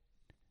shit,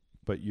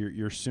 but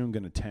you're soon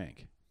going to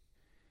tank.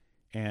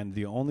 And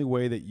the only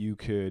way that you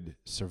could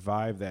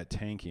survive that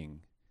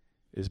tanking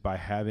is by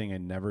having a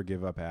never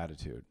give up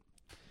attitude.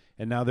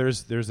 And now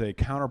there's a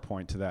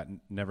counterpoint to that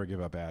never give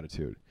up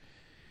attitude.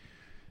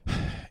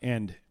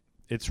 And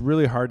it's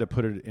really hard to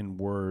put it in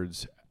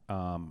words.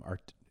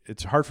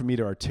 It's hard for me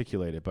to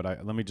articulate it, but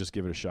let me just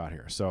give it a shot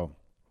here. So,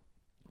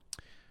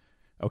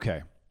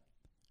 okay,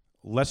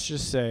 let's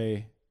just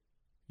say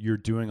you're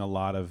doing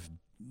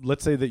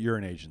let's say that you're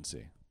an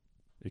agency.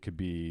 It could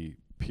be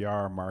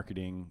PR,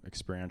 marketing,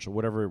 experiential,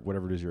 whatever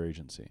it is your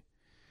agency.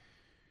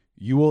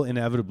 You will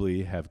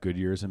inevitably have good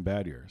years and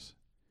bad years.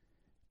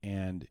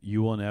 And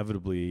you will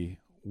inevitably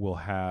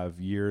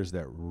have years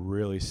that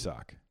really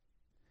suck.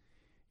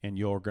 And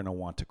you're going to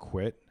want to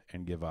quit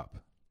and give up.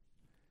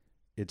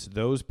 It's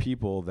those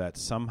people that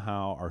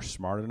somehow are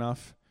smart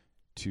enough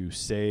to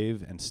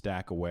save and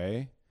stack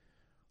away,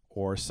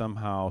 or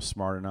somehow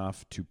smart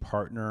enough to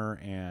partner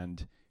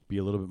and be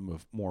a little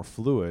bit more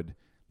fluid,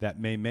 that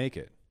may make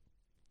it.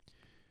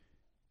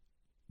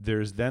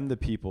 There's then the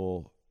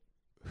people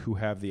who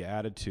have the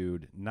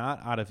attitude, not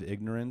out of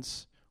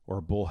ignorance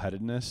or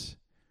bullheadedness,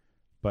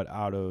 but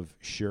out of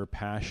sheer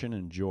passion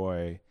and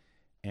joy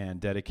and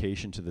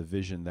dedication to the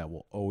vision that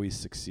will always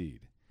succeed.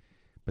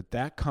 But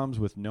that comes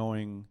with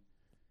knowing,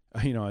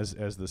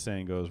 as the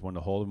saying goes, when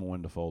to hold them and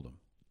when to fold them.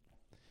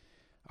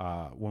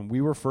 When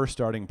we were first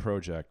starting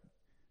Project,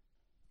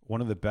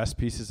 one of the best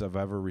pieces I've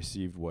ever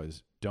received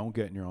was, don't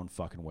get in your own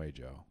fucking way,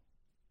 Joe.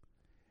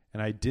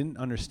 And I didn't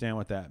understand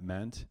what that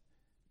meant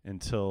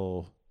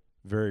until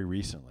very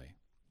recently.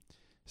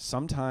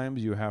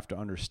 Sometimes you have to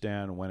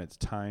understand when it's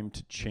time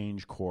to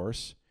change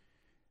course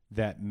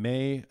that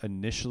may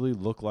initially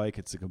look like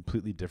it's a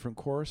completely different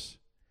course.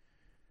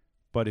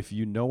 But if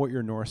you know what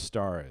your North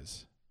Star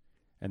is,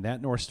 and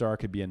that North Star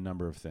could be a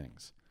number of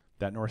things.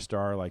 That North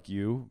Star, like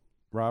you,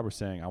 Rob, are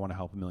saying, I want to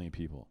help 1 million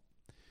people.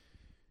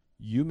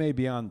 You may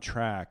be on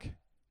track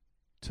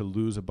to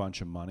lose a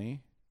bunch of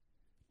money,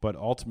 but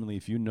ultimately,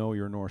 if you know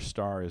your North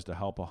Star is to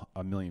help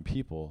 1 million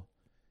people,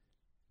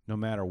 no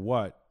matter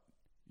what,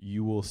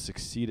 you will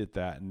succeed at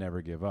that and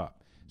never give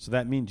up. So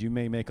that means you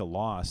may make a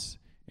loss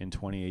in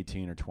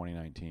 2018 or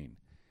 2019,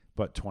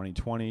 but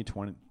 2020,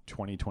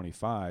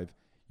 2025,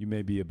 you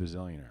may be a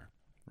bazillionaire,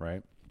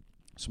 right?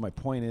 So my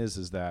point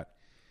is that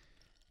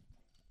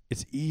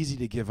it's easy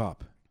to give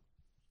up.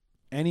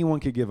 Anyone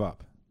could give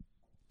up.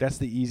 That's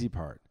the easy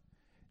part.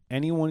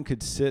 Anyone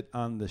could sit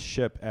on the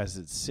ship as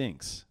it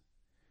sinks,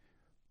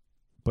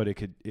 but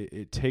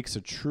it takes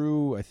a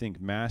true, I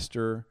think,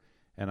 master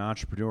and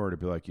entrepreneur to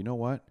be like, you know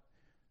what?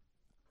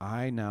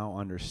 I now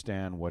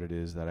understand what it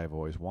is that I've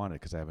always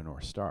wanted because I have a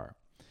North Star.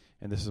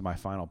 And this is my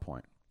final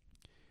point.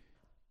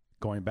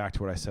 Going back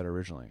to what I said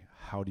originally,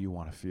 how do you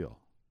want to feel?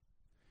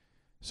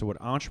 So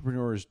what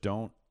entrepreneurs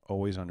don't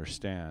always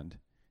understand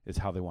is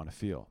how they want to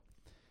feel.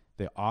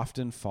 They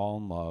often fall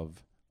in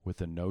love with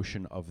the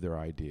notion of their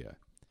idea.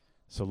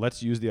 So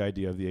let's use the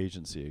idea of the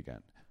agency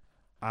again.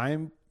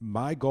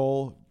 My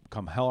goal,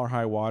 come hell or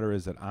high water,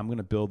 is that I'm going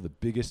to build the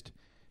biggest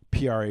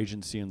PR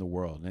agency in the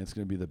world, and it's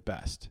going to be the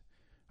best.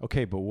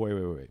 Okay, but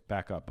wait.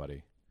 Back up,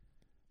 buddy.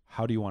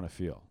 How do you want to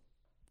feel?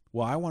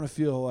 Well, I want to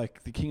feel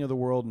like the king of the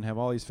world and have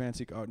all these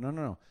fancy... Oh,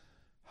 no.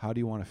 How do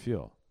you want to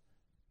feel?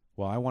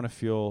 Well, I want to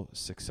feel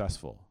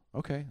successful.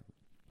 Okay,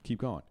 keep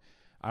going.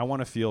 I want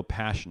to feel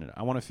passionate.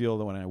 I want to feel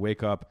that when I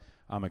wake up,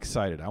 I'm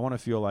excited. I want to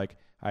feel like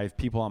I have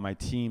people on my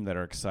team that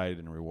are excited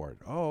and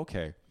rewarded. Oh,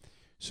 okay.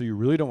 So you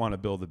really don't want to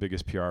build the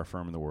biggest PR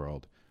firm in the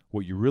world.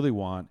 What you really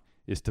want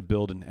is to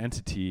build an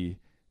entity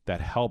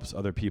that helps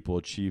other people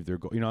achieve their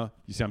goal. You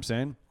see what I'm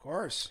saying? Of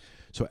course.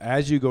 So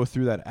as you go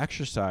through that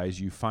exercise,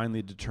 you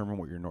finally determine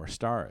what your North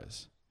Star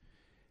is.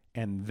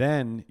 And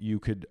then you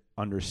could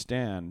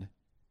understand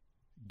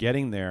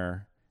getting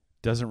there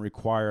doesn't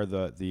require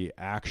the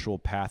actual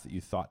path that you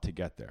thought to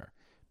get there.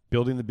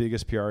 Building the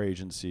biggest PR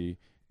agency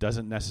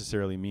doesn't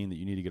necessarily mean that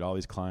you need to get all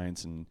these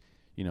clients and,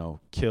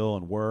 kill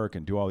and work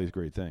and do all these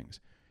great things.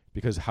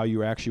 Because how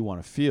you actually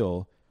want to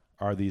feel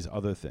are these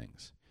other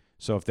things.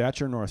 So if that's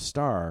your North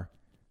Star,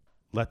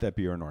 let that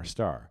be your North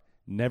Star.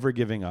 Never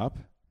giving up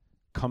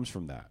comes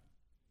from that.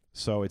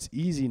 So it's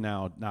easy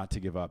now not to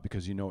give up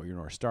because you know what your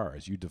North Star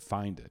is. You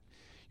defined it.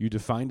 You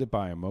defined it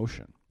by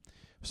emotion.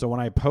 So when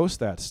I post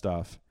that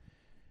stuff,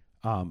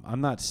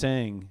 I'm not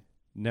saying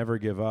never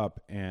give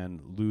up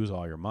and lose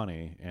all your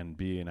money and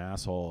be an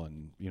asshole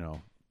and,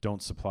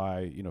 don't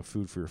supply,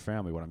 food for your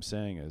family. What I'm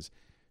saying is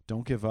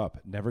don't give up.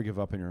 Never give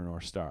up in your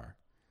North Star,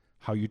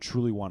 how you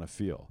truly want to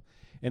feel.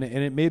 And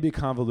it may be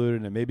convoluted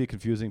and it may be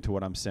confusing to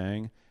what I'm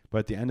saying, but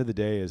at the end of the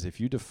day is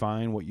if you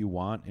define what you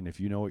want and if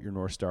you know what your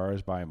North Star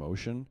is by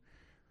emotion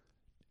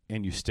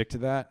and you stick to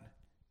that,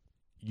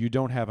 you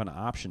don't have an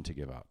option to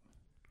give up.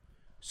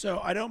 So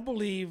I don't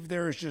believe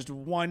there is just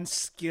one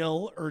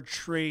skill or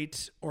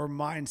trait or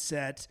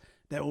mindset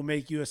that will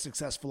make you a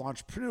successful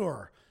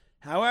entrepreneur.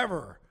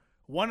 However,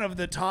 one of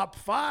the top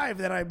 5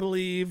 that I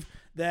believe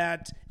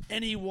that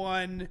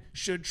anyone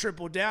should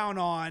triple down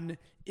on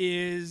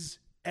is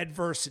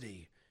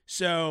adversity.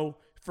 So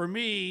for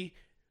me,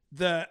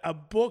 a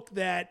book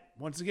that,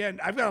 once again,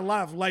 I've got a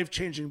lot of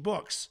life-changing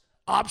books.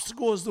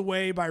 Obstacle is the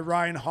Way by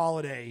Ryan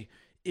Holiday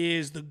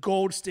is the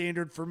gold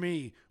standard for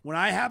me. When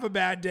I have a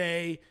bad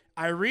day,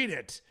 I read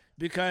it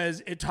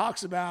because it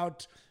talks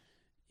about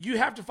you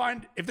have to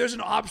find, if there's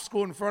an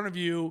obstacle in front of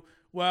you,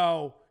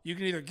 well, you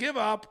can either give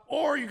up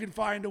or you can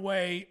find a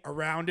way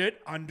around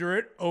it, under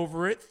it,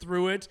 over it,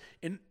 through it,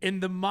 in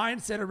the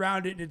mindset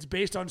around it. And it's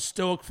based on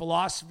Stoic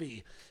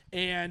philosophy.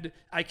 And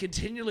I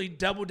continually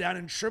double down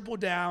and triple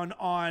down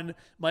on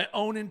my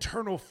own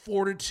internal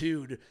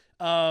fortitude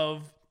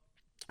of,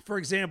 for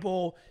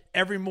example,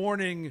 every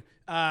morning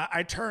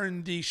I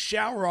turn the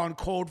shower on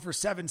cold for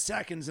 7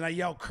 seconds and I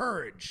yell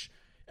courage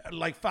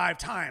like 5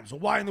 times. Well,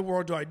 why in the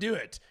world do I do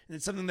it? And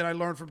it's something that I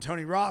learned from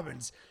Tony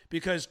Robbins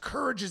because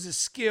courage is a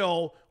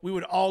skill we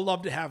would all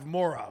love to have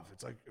more of.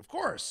 It's like, of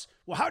course.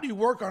 Well, how do you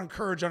work on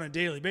courage on a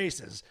daily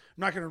basis?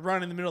 I'm not going to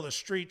run in the middle of the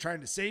street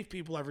trying to save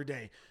people every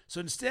day.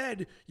 So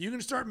instead, you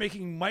can start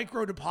making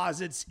micro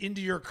deposits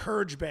into your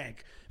courage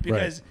bank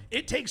because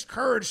it takes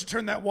courage to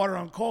turn that water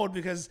on cold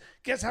because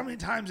guess how many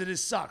times it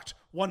is sucked?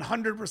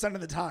 100%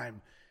 of the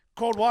time.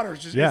 Cold water is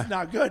just Yeah. it's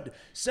not good.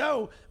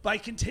 So by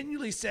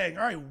continually saying,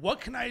 all right,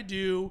 what can I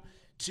do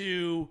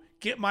to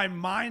get my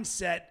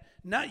mindset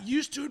not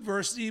used to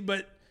adversity,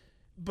 but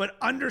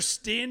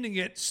understanding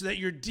it so that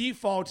your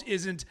default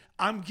isn't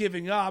I'm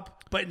giving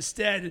up, but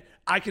instead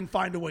I can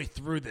find a way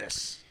through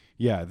this.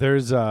 Yeah,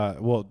 there's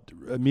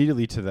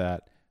immediately to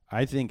that,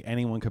 I think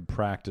anyone could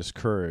practice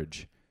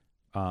courage.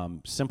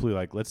 Simply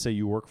like, let's say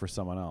you work for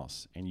someone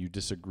else and you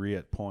disagree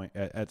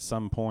at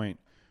some point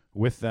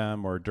with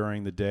them or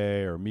during the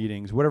day or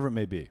meetings, whatever it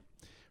may be,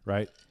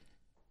 right?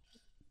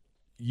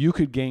 You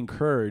could gain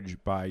courage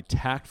by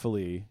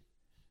tactfully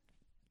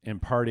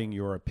imparting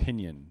your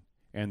opinion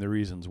and the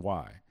reasons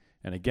why.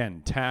 And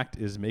again, tact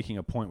is making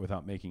a point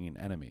without making an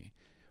enemy.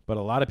 But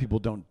a lot of people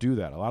don't do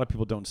that. A lot of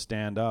people don't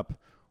stand up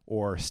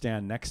or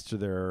stand next to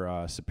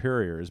their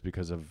superiors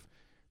because of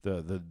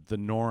the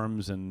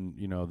norms and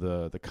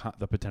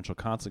the potential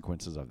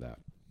consequences of that.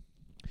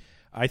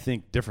 I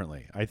think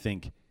differently. I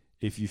think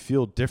if you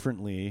feel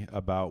differently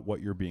about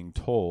what you're being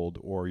told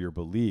or your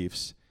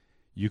beliefs,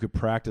 you could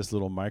practice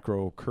little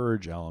micro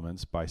courage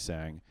elements by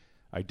saying,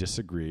 I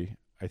disagree.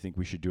 I think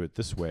we should do it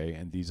this way,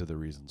 and these are the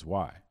reasons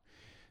why.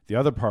 The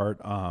other part,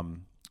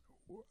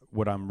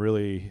 what I'm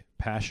really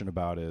passionate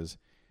about is,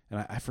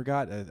 and I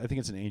forgot, I think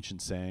it's an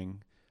ancient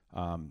saying,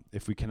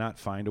 if we cannot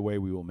find a way,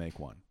 we will make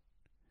one.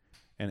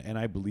 And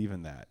I believe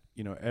in that.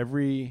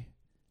 Every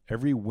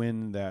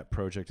win that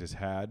project has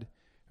had,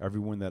 every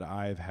win that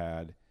I've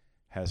had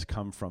has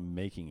come from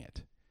making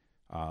it.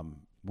 I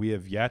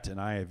have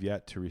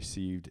yet to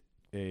receive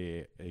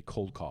a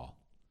cold call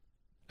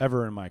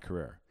ever in my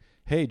career.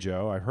 Hey,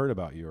 Joe, I heard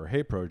about you. Or,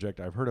 hey, project,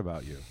 I've heard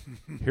about you.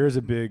 Here's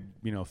a big,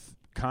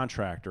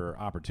 contract or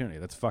opportunity.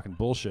 That's fucking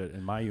bullshit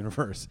in my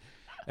universe.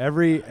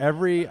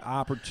 Every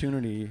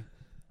opportunity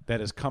that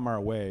has come our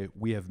way,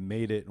 we have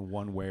made it in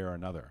one way or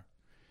another.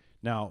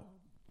 Now,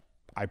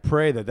 I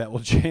pray that will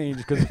change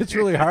because it's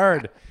really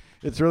hard.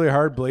 It's really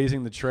hard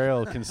blazing the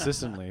trail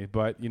consistently.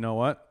 But you know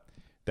what?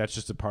 That's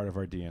just a part of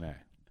our DNA.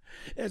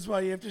 That's why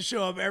you have to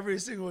show up every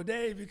single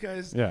day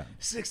because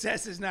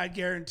success is not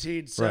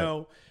guaranteed.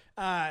 So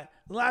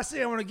last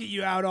thing I want to get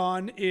you out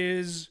on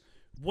is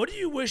what do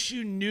you wish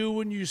you knew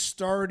when you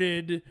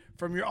started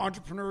from your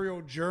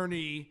entrepreneurial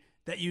journey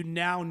that you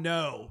now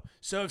know?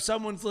 So if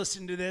someone's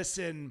listening to this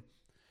and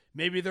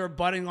maybe they're a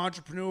budding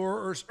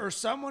entrepreneur or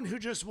someone who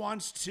just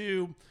wants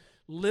to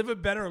live a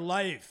better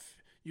life,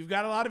 you've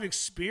got a lot of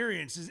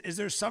experience. Is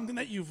there something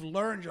that you've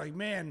learned? You're like,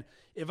 man,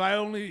 if I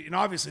only, and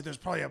obviously there's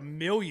probably a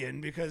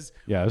million because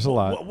there's a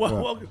lot.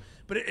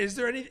 But is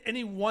there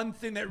any one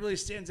thing that really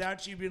stands out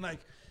to you being like,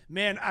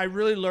 man, I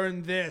really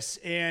learned this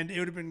and it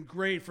would have been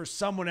great for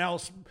someone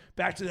else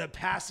back to the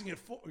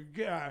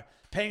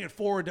paying it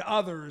forward to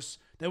others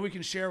that we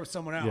can share with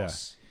someone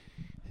else?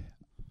 Yeah.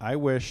 I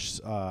wish,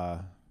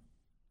 the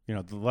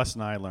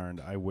lesson I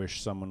learned, I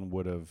wish someone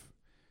would have,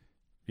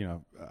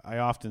 I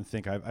often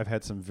think I've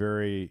had some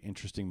very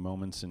interesting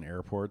moments in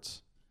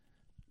airports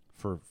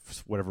for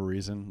whatever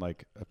reason,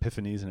 like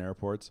epiphanies in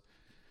airports.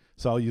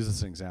 So I'll use this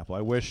as an example.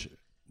 I wish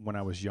when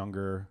I was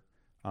younger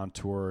on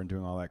tour and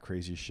doing all that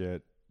crazy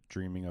shit,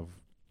 dreaming of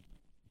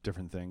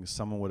different things,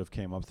 someone would have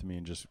came up to me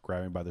and just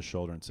grabbed me by the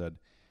shoulder and said,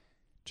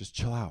 just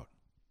chill out.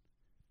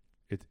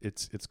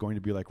 It's going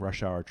to be like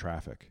rush hour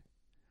traffic.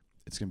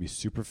 It's going to be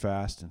super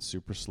fast and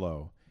super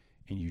slow,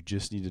 and you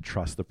just need to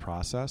trust the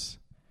process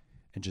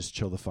and just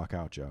chill the fuck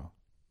out, Joe.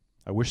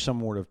 I wish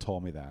someone would have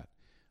told me that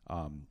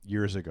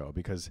years ago,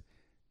 because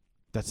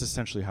that's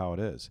essentially how it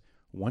is.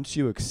 Once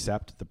you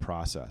accept the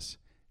process,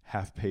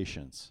 have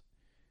patience,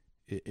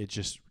 it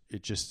just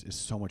is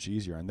so much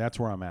easier. And that's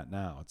where I'm at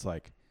now. It's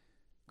like,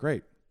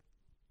 great.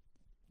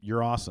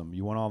 You're awesome.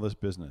 You won all this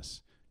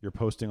business. You're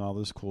posting all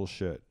this cool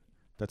shit.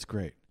 That's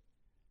great.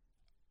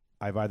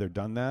 I've either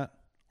done that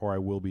or I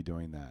will be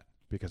doing that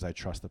because I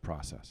trust the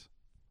process.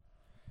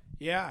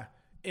 Yeah.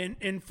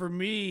 And for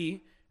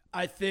me,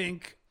 I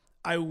think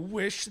I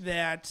wish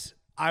that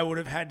I would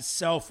have had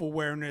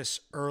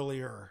self-awareness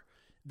earlier,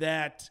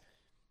 that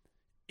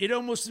it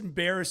almost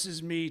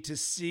embarrasses me to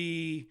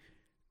see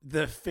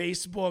the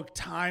Facebook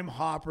time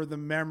hopper, the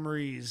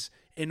memories,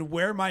 and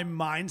where my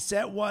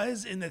mindset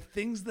was and the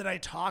things that I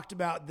talked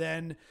about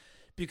then,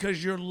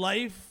 because your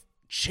life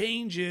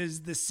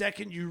changes the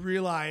second you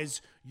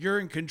realize you're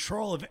in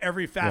control of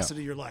every facet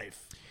of your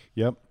life.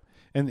 Yep.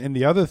 And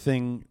the other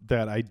thing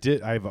that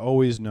I've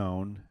always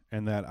known,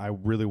 and that I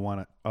really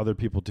want other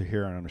people to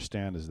hear and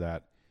understand, is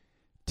that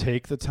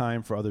take the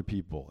time for other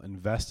people,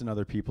 invest in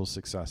other people's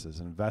successes,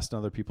 invest in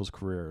other people's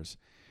careers,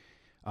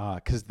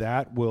 because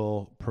that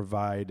will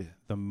provide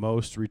the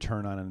most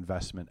return on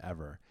investment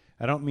ever.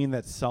 I don't mean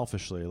that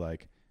selfishly,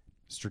 like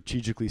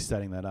strategically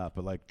setting that up,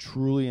 but like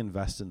truly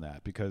invest in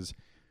that, because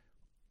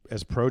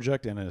as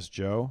Project and as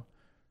Joe,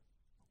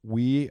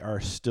 we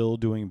are still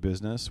doing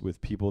business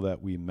with people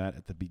that we met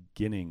at the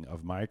beginning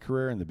of my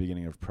career and the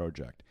beginning of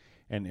Project.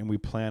 And we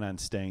plan on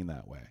staying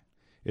that way.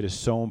 It is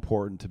so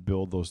important to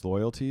build those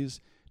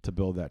loyalties, to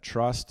build that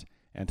trust,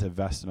 and to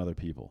invest in other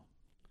people.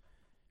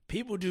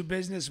 People do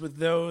business with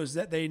those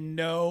that they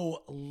know,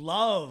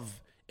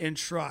 love, and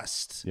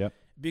trust. Yep.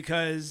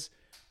 Because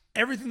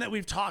everything that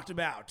we've talked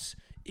about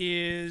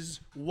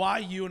is why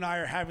you and I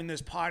are having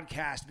this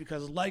podcast,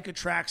 because like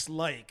attracts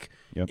like.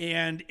 Yep.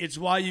 And it's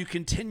why you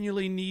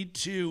continually need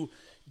to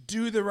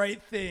do the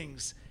right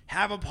things,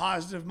 have a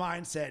positive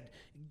mindset,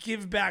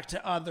 give back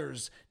to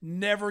others,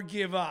 never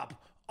give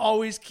up,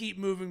 always keep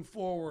moving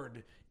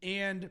forward,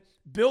 and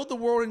build the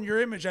world in your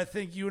image. I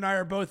think you and I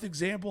are both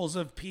examples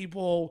of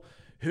people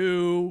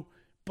who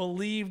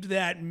believed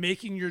that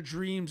making your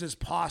dreams is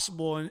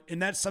possible.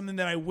 And that's something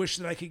that I wish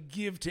that I could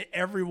give to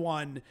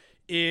everyone,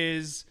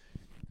 is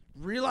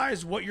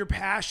realize what your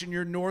passion,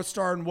 your North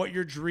Star, and what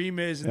your dream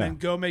is, and then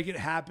go make it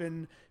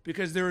happen,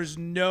 because there is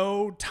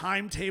no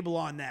timetable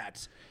on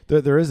that.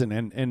 There isn't.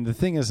 And the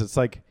thing is, it's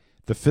like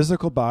the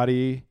physical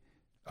body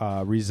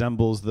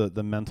resembles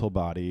the mental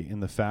body in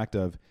the fact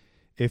of,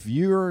 if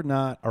you're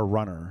not a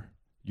runner,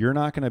 you're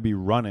not going to be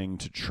running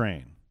to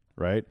train,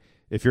 right?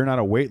 If you're not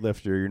a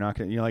weightlifter, you're not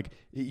going to,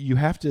 you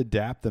have to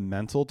adapt the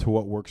mental to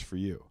what works for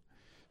you.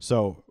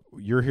 So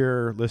you're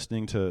here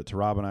listening to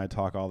Rob and I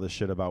talk all this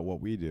shit about what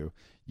we do.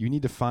 You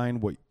need to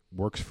find what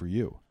works for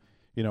you.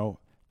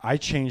 I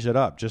change it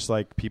up, just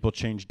like people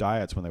change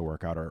diets when they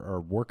work out,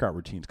 or workout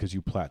routines, because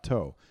you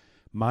plateau.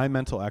 My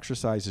mental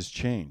exercises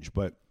change,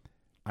 but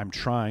I'm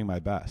trying my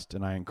best,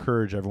 and I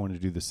encourage everyone to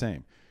do the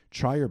same.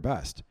 Try your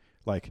best.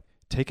 Like,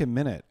 take a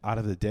minute out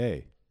of the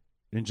day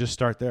and just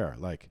start there.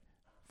 Like,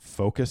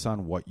 focus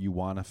on what you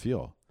want to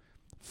feel.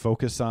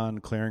 Focus on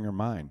clearing your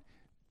mind.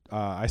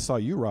 I saw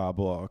you,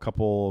 Rob, a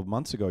couple of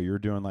months ago. You were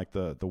doing like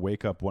the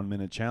wake up 1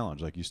 minute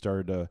challenge. Like, you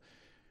started to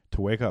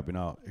wake up.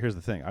 Here's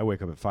the thing. I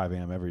wake up at 5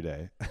 a.m. every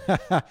day.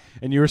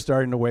 And you were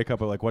starting to wake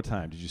up at like, what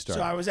time did you start?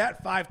 So I was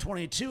at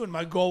 5:22, and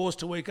my goal was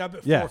to wake up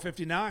at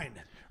 4:59.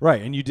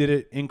 Right. And you did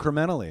it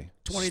incrementally.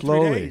 23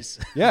 slowly. days.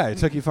 Yeah. It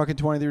took you fucking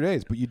 23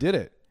 days, but you did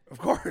it. Of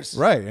course.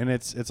 Right. And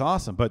it's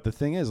awesome. But the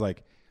thing is,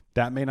 like,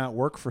 that may not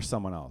work for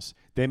someone else.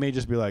 They may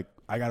just be like,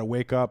 I got to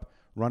wake up,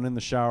 run in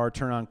the shower,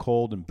 turn on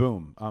cold, and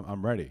boom,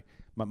 I'm ready.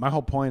 My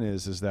whole point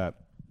is that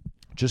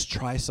just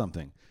try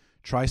something.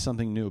 Try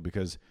something new,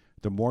 because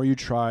the more you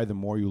try, the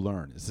more you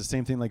learn. It's the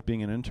same thing like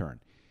being an intern.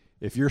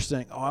 If you're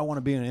saying, I want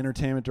to be an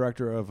entertainment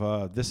director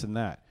of this and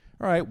that.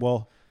 All right,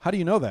 well, how do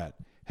you know that?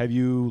 Have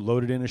you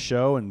loaded in a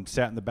show and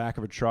sat in the back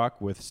of a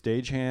truck with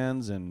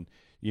stagehands and,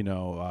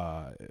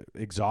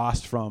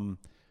 exhaust from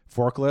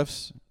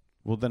forklifts?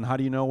 Well, then how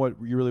do you know what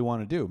you really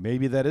want to do?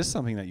 Maybe that is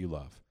something that you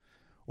love.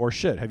 Or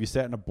shit, have you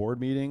sat in a board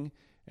meeting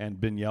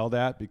and been yelled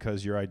at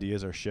because your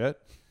ideas are shit?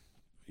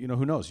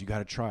 Who knows? You got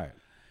to try it.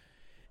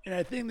 And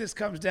I think this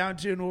comes down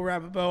to, and we'll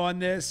wrap a bow on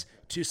this,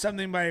 to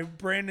something my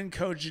Brandon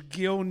coach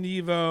Gil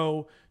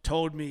Nevo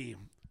told me.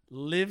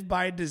 Live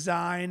by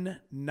design,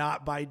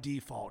 not by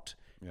default.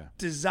 Yeah.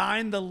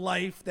 Design the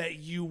life that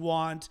you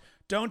want.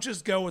 Don't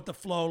just go with the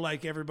flow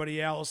like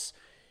everybody else.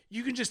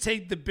 You can just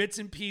take the bits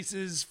and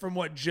pieces from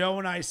what Joe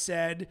and I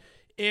said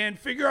and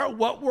figure out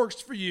what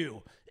works for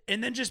you.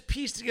 And then just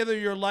piece together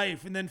your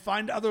life, and then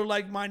find other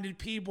like-minded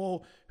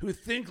people who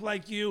think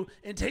like you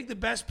and take the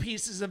best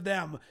pieces of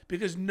them,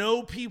 because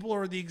no people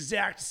are the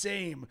exact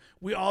same.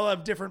 We all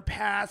have different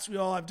paths. We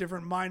all have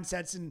different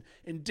mindsets and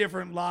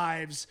different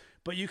lives,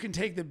 but you can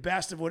take the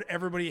best of what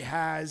everybody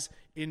has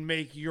and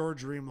make your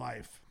dream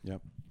life.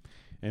 Yep.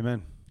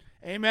 Amen.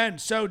 Amen.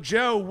 So,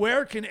 Joe,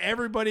 where can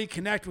everybody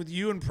connect with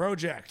you and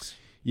Project?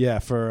 Yeah,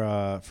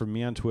 for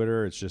me on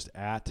Twitter, it's just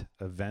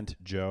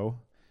 @EventJoe.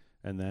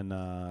 And then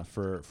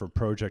for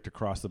Project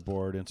across the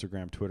board,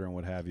 Instagram, Twitter, and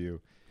what have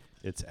you,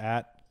 it's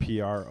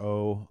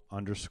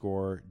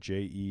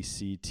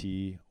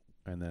 @PRO_JECT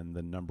and then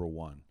the number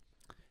 1.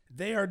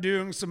 They are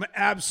doing some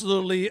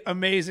absolutely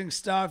amazing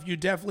stuff. You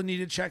definitely need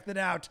to check that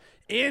out.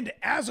 And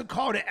as a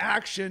call to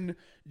action,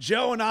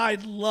 Joe and I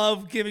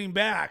love giving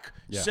back.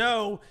 Yeah.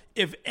 So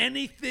if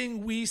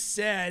anything we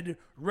said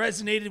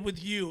resonated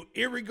with you,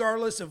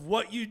 irregardless of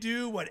what you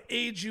do, what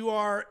age you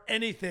are,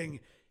 anything,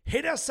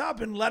 hit us up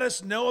and let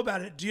us know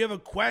about it. Do you have a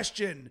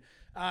question,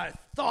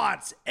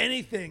 thoughts,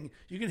 anything?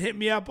 You can hit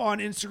me up on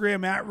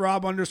Instagram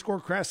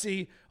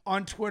 @Rob_Cressy,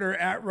 on Twitter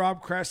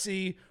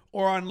 @RobCressy,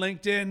 or on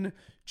LinkedIn.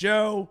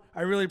 Joe,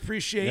 I really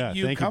appreciate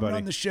you coming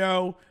on the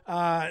show.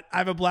 I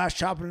have a blast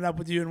chopping it up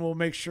with you, and we'll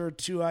make sure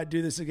to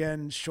do this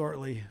again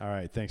shortly. All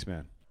right. Thanks,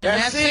 man.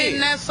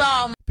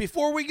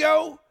 Before we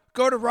go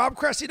to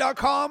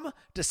robcressy.com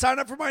to sign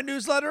up for my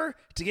newsletter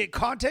to get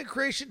content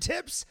creation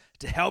tips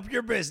to help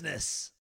your business.